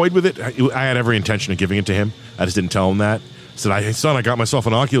 I toyed with it. I had every intention of giving it to him. I just didn't tell him that. I said, "Hey, son, I got myself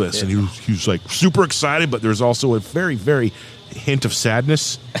an Oculus." And he was like super excited, but there's also a very, very hint of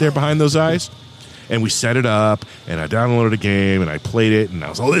sadness there behind those eyes. And we set it up, and I downloaded a game, and I played it, and I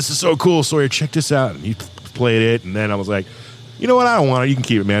was like, "Oh, this is so cool, Sawyer, check this out." And he played it, and then I was like, "You know what? I don't want it. You can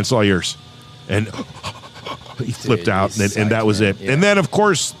keep it, man. It's all yours." And he flipped out, he's and that psyched, was man. it. Yeah. And then, of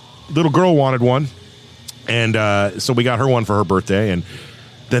course, little girl wanted one, and so we got her one for her birthday, and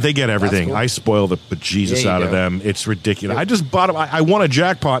that they get everything. Cool. I spoil the bejesus out of them. It's ridiculous. I just bought them. I won a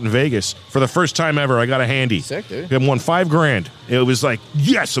jackpot in Vegas for the first time ever. I got a handy. Sick, dude. I won $5,000. It was like,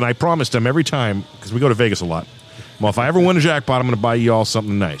 yes, and I promised them every time, because we go to Vegas a lot. Well, if I ever win a jackpot, I'm going to buy you all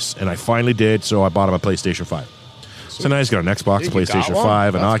something nice. And I finally did, so I bought him a PlayStation 5. So now he's got an Xbox, Dude, you got PlayStation one?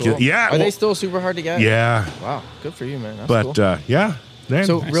 5, an That's Oculus. cool. Yeah. Are they still super hard to get? Yeah. Wow, good for you, man. That's But, cool. yeah. Man,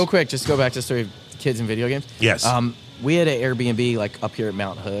 So nice. real quick, just to go back to the story of kids and video games. Yes. We had an Airbnb like up here at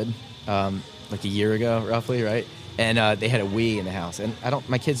Mount Hood, like a year ago, roughly, right? And they had a Wii in the house, and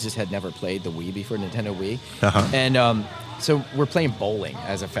my kids just had never played the Wii before, Nintendo Wii. Uh-huh. And so we're playing bowling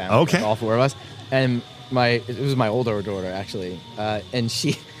as a family, Okay. like all four of us. And it was my older daughter actually, and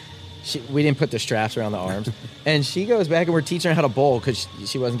we didn't put the straps around the arms, and she goes back and we're teaching her how to bowl because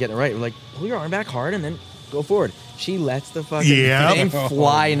she wasn't getting it right. We're like, pull your arm back hard and then go forward. She lets the fucking thing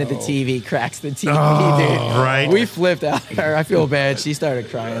fly into the TV, cracks the TV, dude. Right. We flipped out at her. I feel bad. She started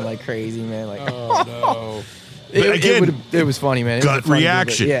crying like crazy, man. Like, Oh no. it was funny, man. It was gut a funny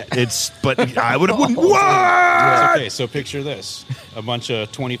reaction. bit, yeah. But I would have won. What? Okay, so picture this: a bunch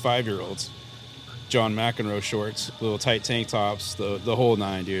of 25-year-olds, John McEnroe shorts, little tight tank tops, the whole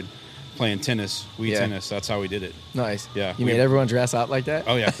nine, dude, playing tennis, Wii tennis. That's how we did it. Nice. Yeah, You made everyone dress up like that?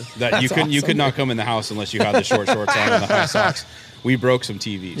 Oh yeah, that you That's you awesome, could not dude. come in the house unless you had the short shorts on and the high socks. We broke some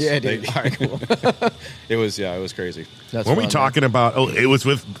TVs. Yeah, dude. All right, cool. It was crazy. That's What are we fun, man. talking about? Oh, it was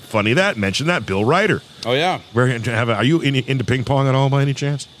with mention that Bill Reiter. Oh yeah. We're going to have. Are you into ping pong at all by any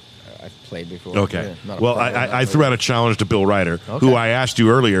chance? I've played before. Okay. Yeah, not a Well, pro, I not threw out a challenge to Bill Reiter, Okay. who I asked you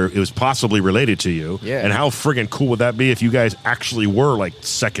earlier. It was possibly related to you. Yeah. And how friggin' cool would that be if you guys actually were like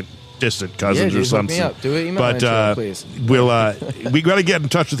second distant cousins Yeah, or dude, hook me something? up. Do an email But intro, please. we'll we got to get in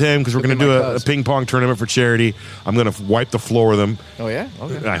touch with him because we're going to Look do at my a cuz. ping pong tournament for charity. I'm going to wipe the floor with him. Oh, yeah?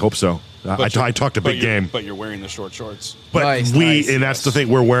 Okay. I hope so. I talked a big game. But you're wearing the short shorts. But Nice, we, nice. and that's the thing,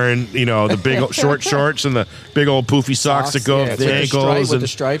 we're wearing, the big old short shorts and the big old poofy socks that go yeah, up with the the ankles. stripe- with and the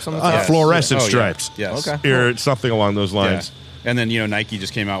stripes on the top? fluorescent Oh, yeah. stripes. Yes. Okay. Or something along those Yeah. lines. And then Nike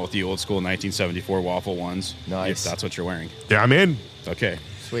just came out with the old school 1974 waffle ones. Nice. If that's what you're wearing. Yeah, I'm in. Okay.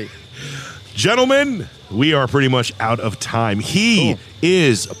 Sweet. Gentlemen, we are pretty much out of time. He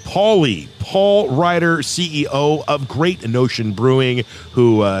is Paul Reiter, CEO of Great Notion Brewing,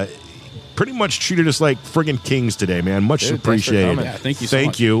 who pretty much treated us like friggin' kings today, man. Much Dude, thanks for appreciated. coming. Yeah, thank you so Thank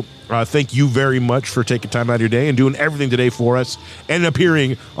much. you. Thank you very much for taking time out of your day and doing everything today for us and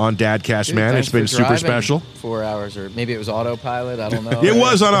appearing on Dadcast, Dude, man. thanks It's been for super driving special. 4 hours, or maybe it was autopilot. I don't know. It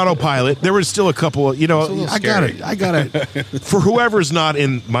was on autopilot. There was still a couple of, little I got scary. it. For whoever's not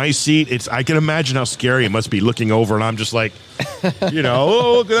in my seat, I can imagine how scary it must be looking over, and I'm just like,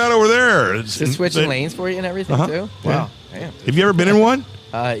 oh, look at that over there. Is it switching lanes for you and everything, too? Wow. Damn. Have you ever been in one?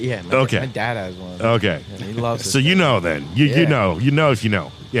 Yeah. Okay. My dad has one. Okay. Yeah, he loves it. So you know then. You Yeah. know if you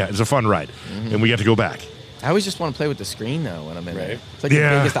know. Yeah, it's a fun ride. And we get to go back. I always just want to play with the screen, though, when I'm in there. It's like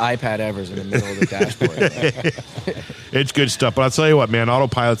Yeah. the biggest iPad ever is in the middle of the dashboard. It's good stuff. But I'll tell you what, man,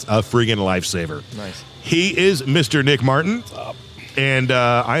 autopilot's a friggin' lifesaver. Nice. He is Mr. Nick Martin. And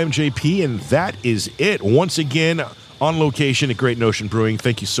I am JP, and that is it. Once again, on location at Great Notion Brewing.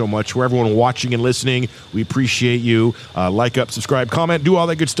 Thank you so much for everyone watching and listening. We appreciate you. Like, up, subscribe, comment, do all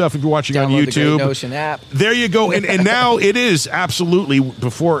that good stuff if you're watching on Download YouTube. the Great Notion app. There you go. And now it is absolutely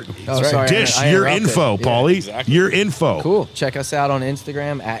before sorry, Dish, I your interrupted. info, Yeah, Paulie. exactly. Your info. Cool. Check us out on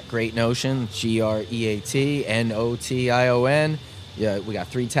Instagram at Great Notion, GreatNotion. Yeah, we got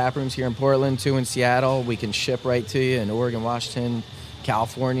 3 tap rooms here in Portland, 2 in Seattle. We can ship right to you in Oregon, Washington,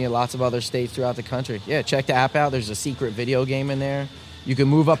 California, lots of other states throughout the country. Yeah, check the app out. There's a secret video game in there. You can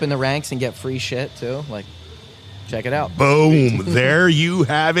move up in the ranks and get free shit too. Like, check it out. Boom. There you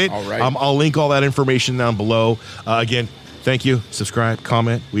have it. All right. I'll link all that information down below. Again, thank you. Subscribe,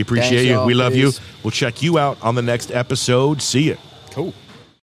 comment. We appreciate Thanks, you. y'all. We love you. Peace. We'll check you out on the next episode. See you. Cool.